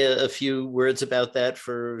just say a few words about that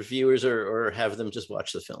for viewers, or have them just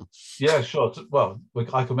watch the film? Yeah, sure. Well,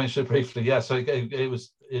 I can mention it briefly. Yeah, so it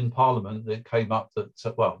was in Parliament that came up that,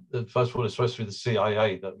 first of all, it's supposed to be the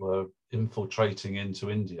CIA that were infiltrating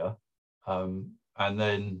into India. And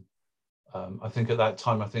then I think at that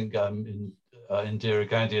time, Indira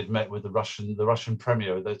Gandhi had met with the Russian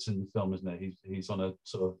premier. That's in the film, isn't it? He's on a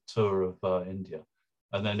sort of tour of India.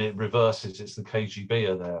 And then it reverses. It's the KGB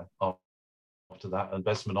are there after that, and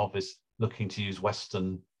Bezmenov is looking to use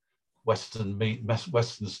Western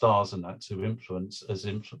stars and that to influence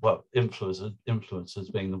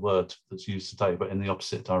influencers being the word that's used today, but in the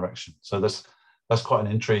opposite direction. So that's quite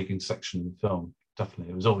an intriguing section of the film.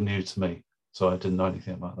 Definitely, it was all new to me, so I didn't know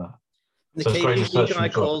anything about that. The KGB guy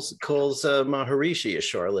calls Maharishi a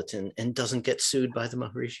charlatan and doesn't get sued by the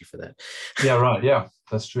Maharishi for that. Yeah, right. Yeah,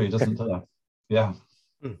 that's true. He doesn't do that. Yeah.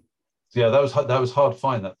 Yeah, that was hard to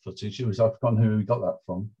find that footage. I've forgotten who we got that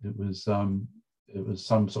from. It was some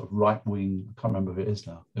sort of right wing. I can't remember who it is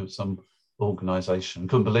now. It was some organisation.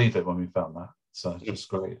 Couldn't believe it when we found that. So it's just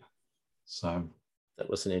great. So that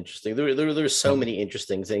wasn't interesting. There were so many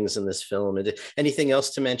interesting things in this film. Anything else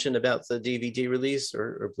to mention about the DVD release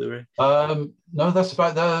or Blu-ray? No, that's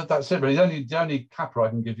it. Really, the only capper I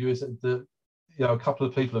can give you is that a couple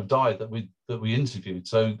of people have died that we interviewed.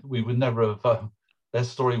 So we would never have. Their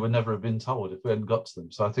story would never have been told if we hadn't got to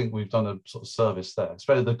them. So I think we've done a sort of service there.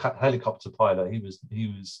 Especially the helicopter pilot. He was.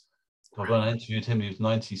 When I interviewed him, he was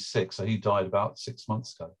 96, so he died about 6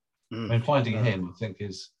 months ago. I mean, finding him, I think,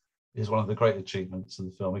 is is one of the great achievements of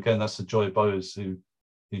the film. Again, that's the Joy Bowes who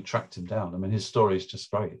tracked him down. I mean, his story is just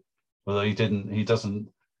great. Although he doesn't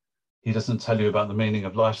tell you about the meaning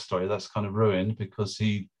of life story. That's kind of ruined, because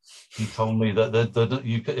he told me that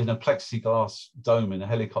you in a plexiglass dome in a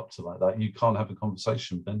helicopter like that, you can't have a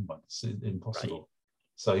conversation with anyone. It's impossible. Right.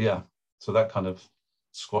 So yeah, so that kind of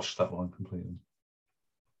squashed that one completely.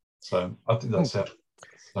 So I think that's it.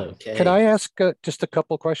 Okay. Can I ask just a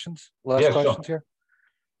couple questions? Last questions here.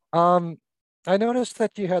 I noticed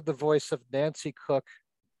that you had the voice of Nancy Cook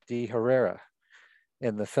de Herrera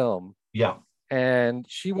in the film. Yeah. And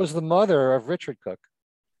she was the mother of Richard Cook,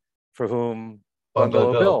 for whom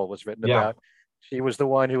Bungalow Bill was written about. She was the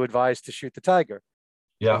one who advised to shoot the tiger.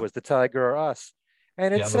 Yeah. It was the tiger or us.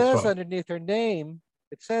 And it says underneath her name,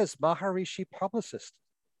 it says Maharishi publicist.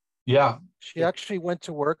 Yeah. She actually went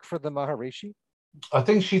to work for the Maharishi. I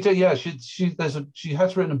think she did. Yeah, she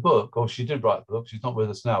has written a book, or she did write a book. She's not with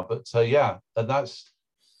us now, but yeah, and that's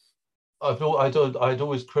I'd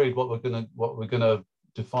always queried what we're gonna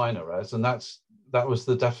define her as, and that was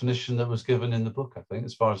the definition that was given in the book, I think,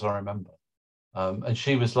 as far as I remember. And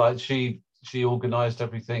she was like she organized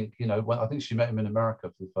everything. You know, when I think she met him in America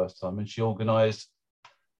for the first time, and she organized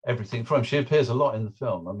everything for him. She appears a lot in the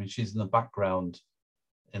film. I mean, she's in the background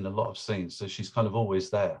in a lot of scenes, so she's kind of always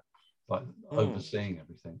there, like overseeing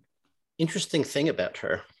everything. Interesting thing about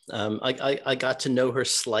her. I got to know her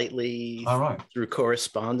slightly through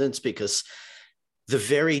correspondence, because the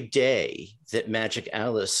very day that Magic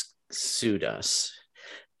Alice sued us,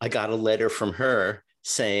 I got a letter from her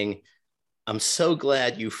saying, "I'm so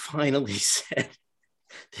glad you finally said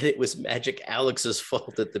that it was Magic Alex's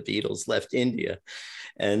fault that the Beatles left India."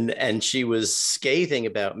 And she was scathing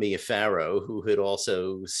about Mia Farrow, who had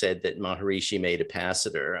also said that Maharishi made a pass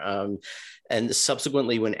at her. And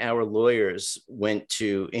subsequently, when our lawyers went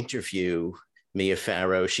to interview Mia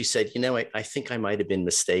Farrow, she said, "You know, I think I might have been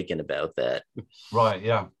mistaken about that." Right.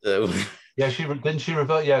 Yeah. So, yeah. She reversed.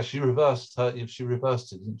 Yeah. She reversed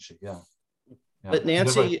it, didn't she? Yeah. Yeah. But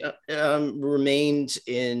Nancy remained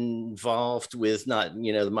involved with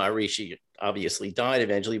the Maharishi obviously died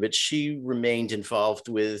eventually, but she remained involved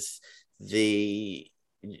with the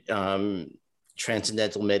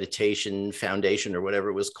Transcendental Meditation Foundation, or whatever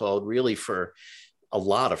it was called, really for a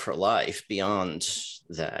lot of her life beyond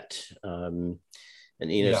that. And,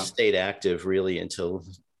 stayed active really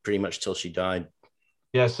pretty much till she died.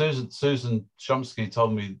 Yeah, Susan Chomsky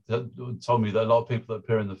told me that a lot of people that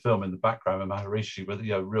appear in the film in the background of Maharishi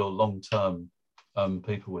were real long-term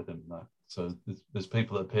people with him. So there's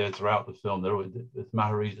people that appear throughout the film.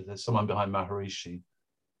 There's someone behind Maharishi.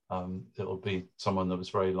 It'll be someone that was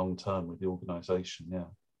very long-term with the organization. Yeah.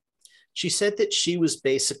 She said that she was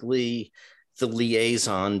basically the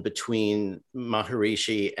liaison between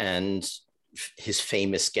Maharishi and his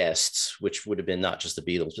famous guests, which would have been not just the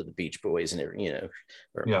Beatles, but the Beach Boys and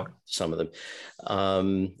some of them.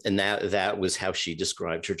 And that was how she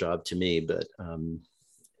described her job to me. But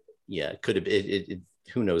it could have been,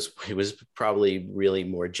 who knows? It was probably really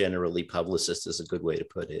more generally publicist is a good way to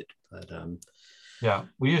put it. But yeah,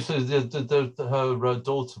 we used to, her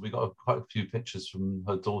daughter, we got quite a few pictures from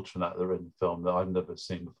her daughter and that are in the film that I've never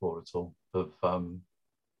seen before at all of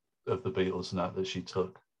the Beatles and that she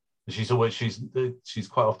took. She's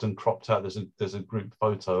quite often cropped out. There's a group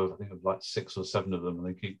photo, I think, of like 6 or 7 of them, and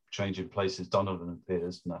they keep changing places. Donovan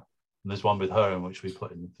appears and that. And there's one with her in which we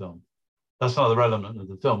put in the film. That's another element of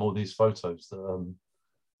the film, all these photos that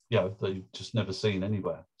that you've just never seen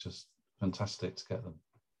anywhere. Just fantastic to get them.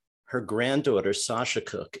 Her granddaughter, Sasha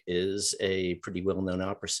Cook, is a pretty well-known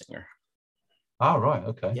opera singer. Oh, right,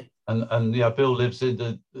 okay. Yeah. And Bill lives in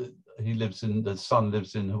the son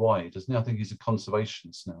lives in Hawaii, doesn't he? I think he's a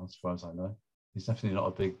conservationist now, as far as I know. He's definitely not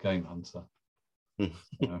a big game hunter.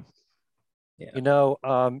 Yeah. In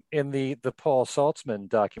the Paul Saltzman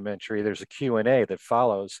documentary, there's a Q&A that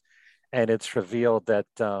follows, and it's revealed that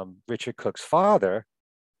Richard Cook's father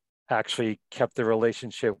actually kept the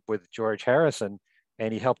relationship with George Harrison,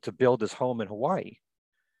 and he helped to build his home in Hawaii.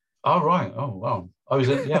 Oh, right. Oh, wow. Oh, is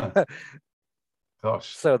it? Yeah.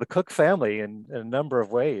 Gosh. So the Cook family, in a number of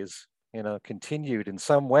ways, continued in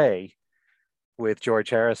some way with George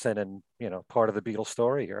Harrison, and part of the Beatles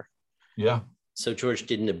story here. Yeah. So George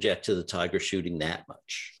didn't object to the tiger shooting that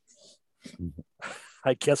much.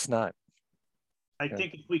 I guess not. I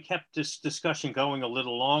think if we kept this discussion going a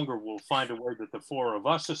little longer, we'll find a way that the 4 of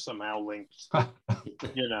us are somehow linked.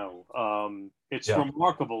 It's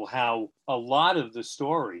remarkable how a lot of the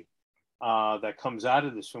story that comes out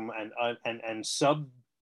of this film and subplots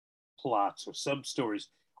or sub-stories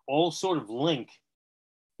all sort of link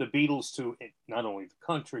the Beatles to not only the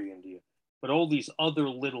country, India, but all these other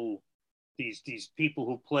little, these people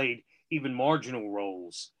who played even marginal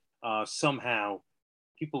roles, somehow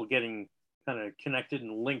people are getting kind of connected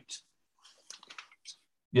and linked.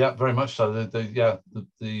 Yeah, very much so.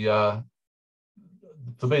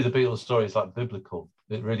 For me, the Beatles story is like biblical.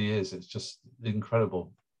 It really is. It's just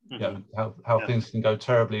incredible. Mm-hmm. You know, how things can go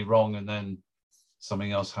terribly wrong and then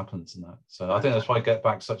something else happens in that. So I think that's why Get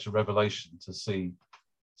Back's such a revelation to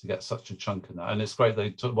get such a chunk in that. And it's great they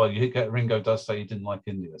took, well, Ringo does say he didn't like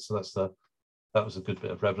India. So that was a good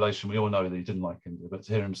bit of revelation. We all know that he didn't like India, but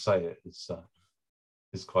to hear him say it is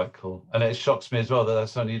quite cool. And it shocks me as well that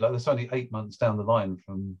that's only 8 months down the line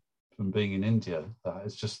from being in India. That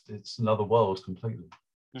it's another world completely.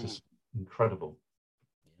 Just incredible.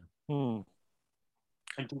 One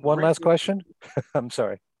last question. I'm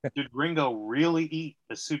sorry. Did Ringo really eat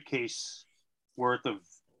a suitcase worth of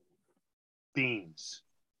beans?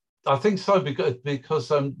 I think so, because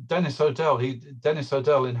Dennis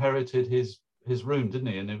O'Dell inherited his room, didn't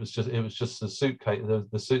he? And it was just a suitcase.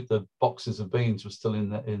 The boxes of beans were still in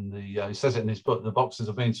the. He says it in his book. The boxes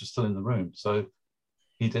of beans were still in the room, so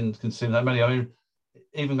he didn't consume that many. I mean,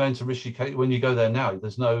 even going to Rishikesh, when you go there now,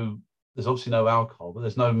 there's obviously no alcohol, but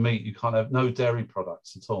there's no meat. You can't have no dairy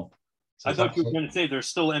products at all. So I thought you were going to say there's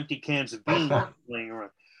still empty cans of beans laying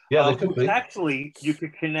around. Yeah, there could be. Actually, you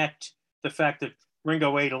could connect the fact that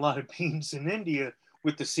Ringo ate a lot of beans in India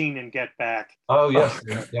with the scene in Get Back. Oh yes,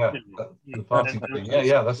 yeah, the party thing.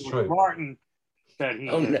 Yeah, that's true. Martin that he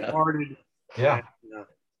started. Yeah.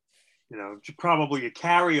 And, probably a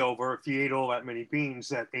carryover if he ate all that many beans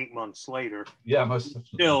that 8 months later. Yeah, most definitely.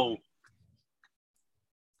 Still.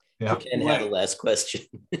 Yeah. Ken had a last question.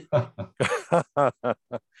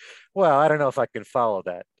 Well, I don't know if I can follow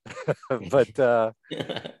that, but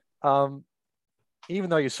even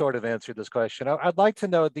though you sort of answered this question, I'd like to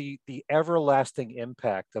know the everlasting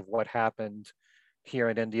impact of what happened here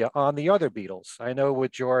in India on the other Beatles. I know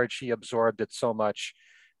with George, he absorbed it so much.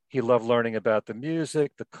 He loved learning about the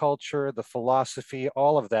music, the culture, the philosophy,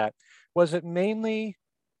 all of that. Was it mainly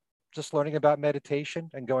just learning about meditation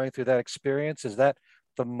and going through that experience? Is that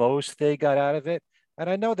the most they got out of it? And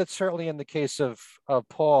I know that certainly in the case of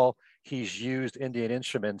Paul, he's used Indian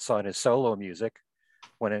instruments on his solo music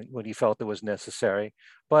when he felt it was necessary.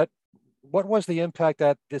 But what was the impact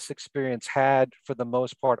that this experience had for the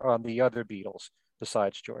most part on the other Beatles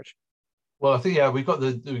besides George? Well, I think we got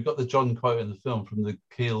the John quote in the film from the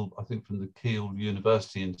Keele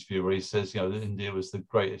University interview where he says, that India was the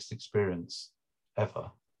greatest experience ever,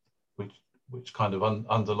 which kind of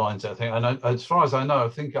underlines it. I think, and as far as I know, I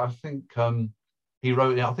think he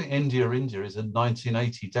wrote, I think India is a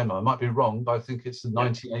 1980 demo. I might be wrong, but I think it's a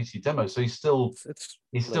 1980 demo. So he's still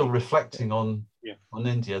reflecting on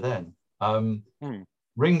India then.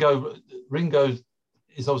 Ringo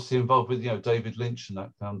is obviously involved with David Lynch and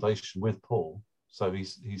that foundation with Paul. So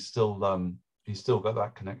he's still got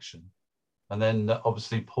that connection. And then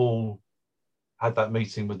obviously Paul had that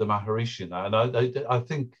meeting with the Maharishi and that. And I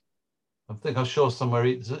think I'm sure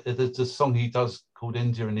somewhere there's a song he does called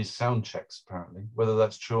India in his sound checks, apparently. Whether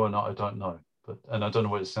that's true or not, I don't know. And I don't know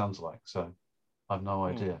what it sounds like, so I have no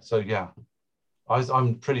idea. So yeah,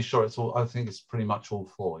 I'm pretty sure I think it's pretty much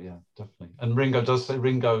all four, yeah, definitely. And Ringo does say,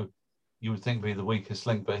 you would think would be the weakest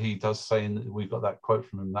link, but he does say, we've got that quote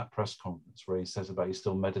from him in that press conference where he says about he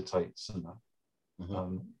still meditates and that.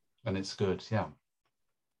 Mm-hmm. And it's good, yeah.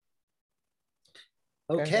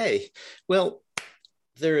 Okay, well,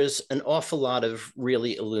 there is an awful lot of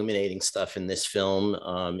really illuminating stuff in this film.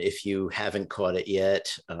 If you haven't caught it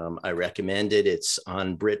yet, I recommend it. It's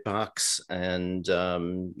on BritBox and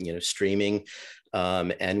streaming,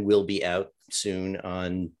 and will be out soon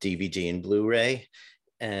on DVD and Blu-ray.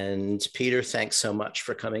 And Peter, thanks so much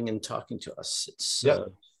for coming and talking to us. It's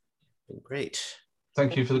been great.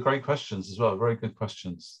 Thank you for the great questions as well. Very good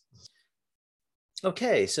questions.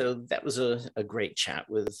 Okay, so that was a great chat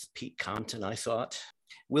with Pete Compton, I thought.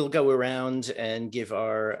 We'll go around and give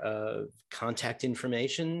our contact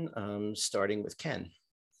information, starting with Ken.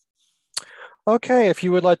 Okay, if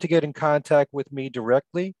you would like to get in contact with me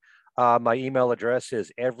directly, my email address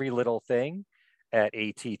is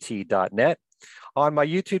everylittleThing@att.net. On my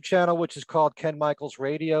YouTube channel, which is called Ken Michaels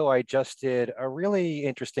Radio, I just did a really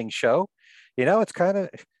interesting show. It's kind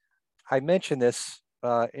of, I mentioned this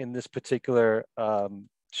in this particular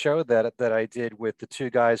show that I did with the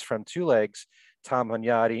two guys from Two Legs, Tom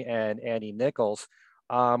Hunyadi and Annie Nichols.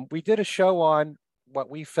 We did a show on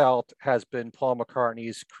what we felt has been Paul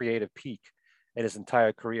McCartney's creative peak in his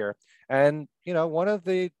entire career. And, one of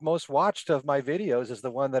the most watched of my videos is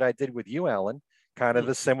the one that I did with you, Alan, kind of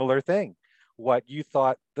a similar thing, what you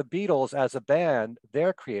thought the Beatles as a band,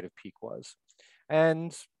 their creative peak was.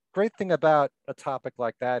 And great thing about a topic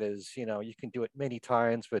like that is, you know, you can do it many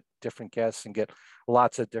times with different guests and get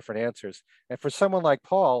lots of different answers. And for someone like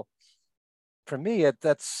Paul, for me,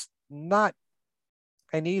 that's not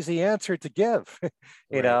an easy answer to give.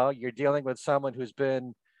 You know, you're dealing with someone who's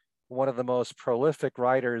been one of the most prolific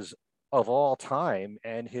writers of all time,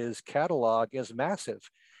 and his catalog is massive,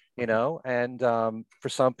 you know, and for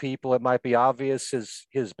some people it might be obvious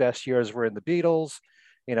his best years were in the Beatles.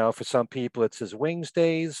 You know, for some people it's his Wings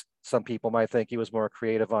days. Some people might think he was more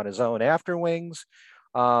creative on his own after Wings.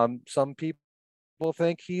 Some people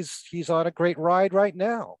think he's on a great ride right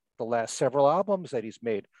now. The last several albums that he's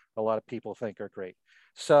made, a lot of people think are great.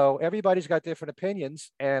 So everybody's got different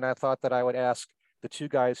opinions, and I thought that I would ask the two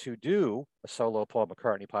guys who do a solo Paul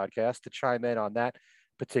McCartney podcast to chime in on that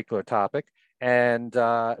particular topic. And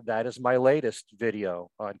that is my latest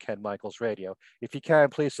video on Ken Michaels Radio. If you can,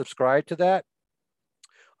 please subscribe to that.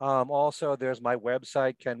 Also, there's my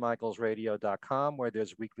website, kenmichaelsradio.com, where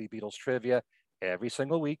there's weekly Beatles trivia every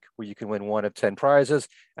single week, where you can win one of 10 prizes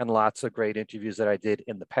and lots of great interviews that I did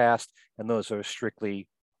in the past. And those are strictly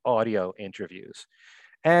audio interviews.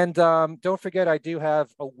 And don't forget, I do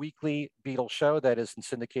have a weekly Beatles show that is in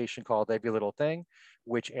syndication called Every Little Thing,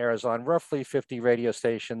 which airs on roughly 50 radio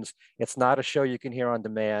stations. It's not a show you can hear on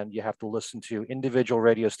demand. You have to listen to individual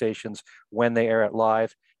radio stations when they air it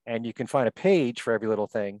live. And you can find a page for Every Little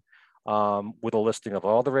Thing with a listing of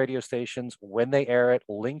all the radio stations, when they air it,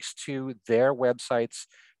 links to their websites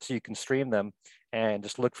so you can stream them. And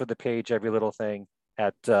just look for the page Every Little Thing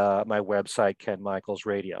at my website, Ken Michaels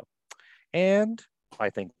Radio. And I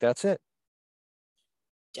think that's it.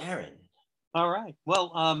 Darren. All right. Well,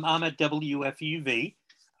 I'm at WFUV,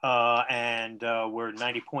 and we're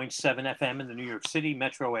 90.7 FM in the New York City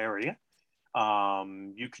metro area.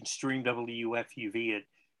 You can stream WFUV at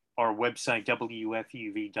our website,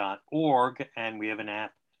 WFUV.org, and we have an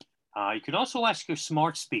app. You can also ask your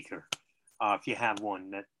smart speaker, if you have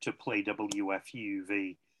one, to play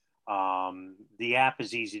WFUV. The app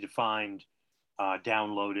is easy to find.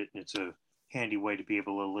 Download it, and it's a handy way to be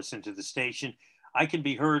able to listen to the station. I can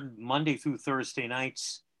be heard Monday through Thursday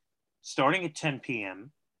nights, starting at 10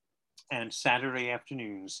 p.m. and Saturday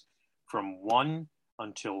afternoons from 1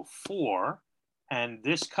 until 4. And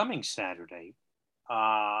this coming Saturday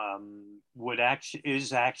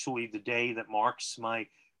is actually the day that marks my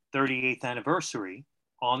 38th anniversary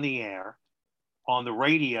on the air, on the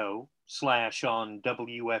radio / on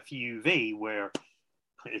WFUV, where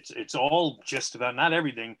it's all just about, not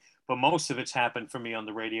everything, but most of it's happened for me on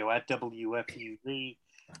the radio at WFUV.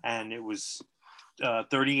 And it was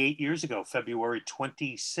 38 years ago, February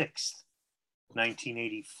 26th,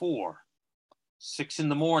 1984. 6 in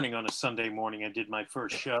the morning on a Sunday morning, I did my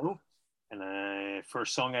first show. And the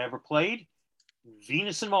first song I ever played,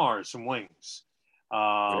 Venus and Mars from Wings.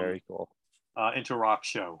 Very cool. Inter-rock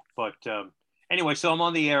show. But anyway, so I'm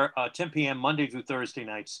on the air 10 p.m. Monday through Thursday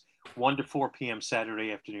nights, 1 to 4 p.m.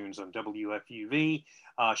 Saturday afternoons on WFUV.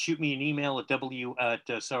 Shoot me an email at Darren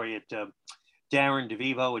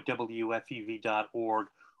DeVivo at WFUV.org,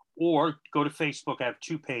 or go to Facebook. I have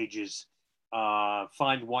 2 pages.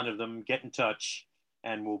 Find one of them, get in touch,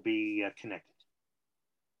 and we'll be connected.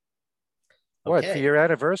 What, for your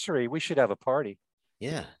anniversary, we should have a party.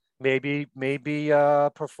 Yeah. Maybe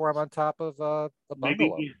perform on top of the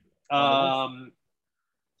bungalow. Maybe.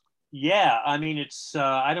 Yeah, I mean, it's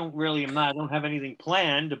I don't have anything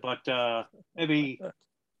planned, but maybe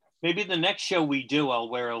the next show we do, I'll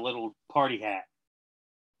wear a little party hat.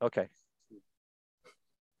 Okay.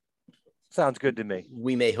 Sounds good to me.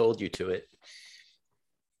 We may hold you to it.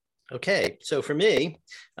 Okay, so for me,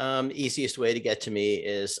 easiest way to get to me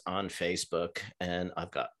is on Facebook, and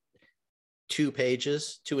I've got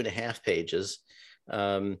 2.5 pages.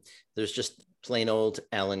 There's just plain old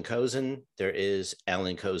Alan Kozinn. There is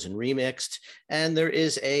Alan Kozinn Remixed, and there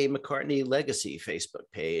is a McCartney Legacy Facebook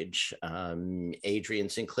page. Adrian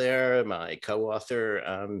Sinclair, my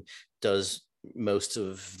co-author, does most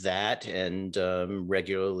of that and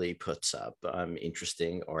regularly puts up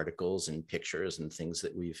interesting articles and pictures and things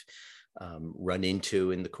that we've run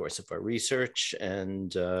into in the course of our research,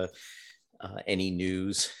 and any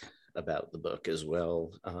news about the book as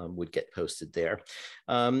well would get posted there.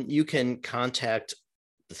 You can contact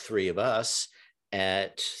the 3 of us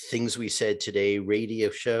at Things We Said Today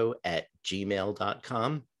Radio Show at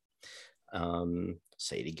gmail.com.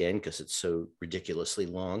 Say it again because it's so ridiculously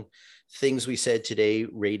long. Things We Said Today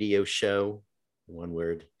Radio Show, one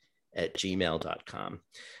word, at gmail.com.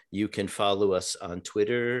 You can follow us on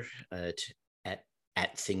Twitter at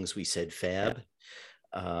Things We Said Fab.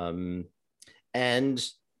 And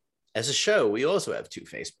as a show, we also have 2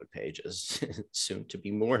 Facebook pages, soon to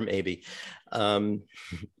be more maybe, and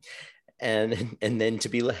then to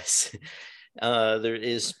be less. There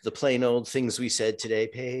is the plain old Things We Said Today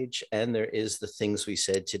page, and there is the Things We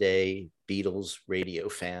Said Today Beatles Radio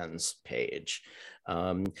Fans page.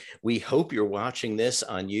 We hope you're watching this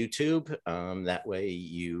on YouTube. That way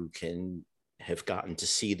you can have gotten to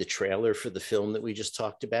see the trailer for the film that we just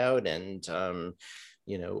talked about, and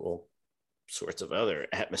all sorts of other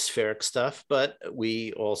atmospheric stuff. But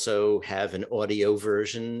we also have an audio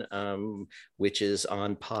version, which is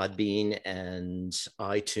on Podbean and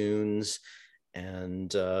iTunes,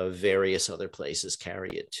 and various other places carry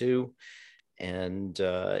it too. And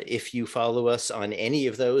if you follow us on any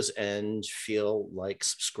of those and feel like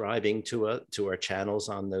subscribing to our channels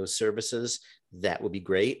on those services, that would be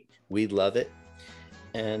great. We'd love it.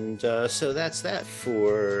 And so that's that.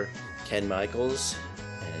 For Ken Michaels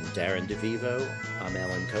and Darren DeVivo, I'm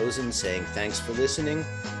Alan Kozin saying thanks for listening,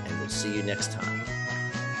 and we'll see you next time.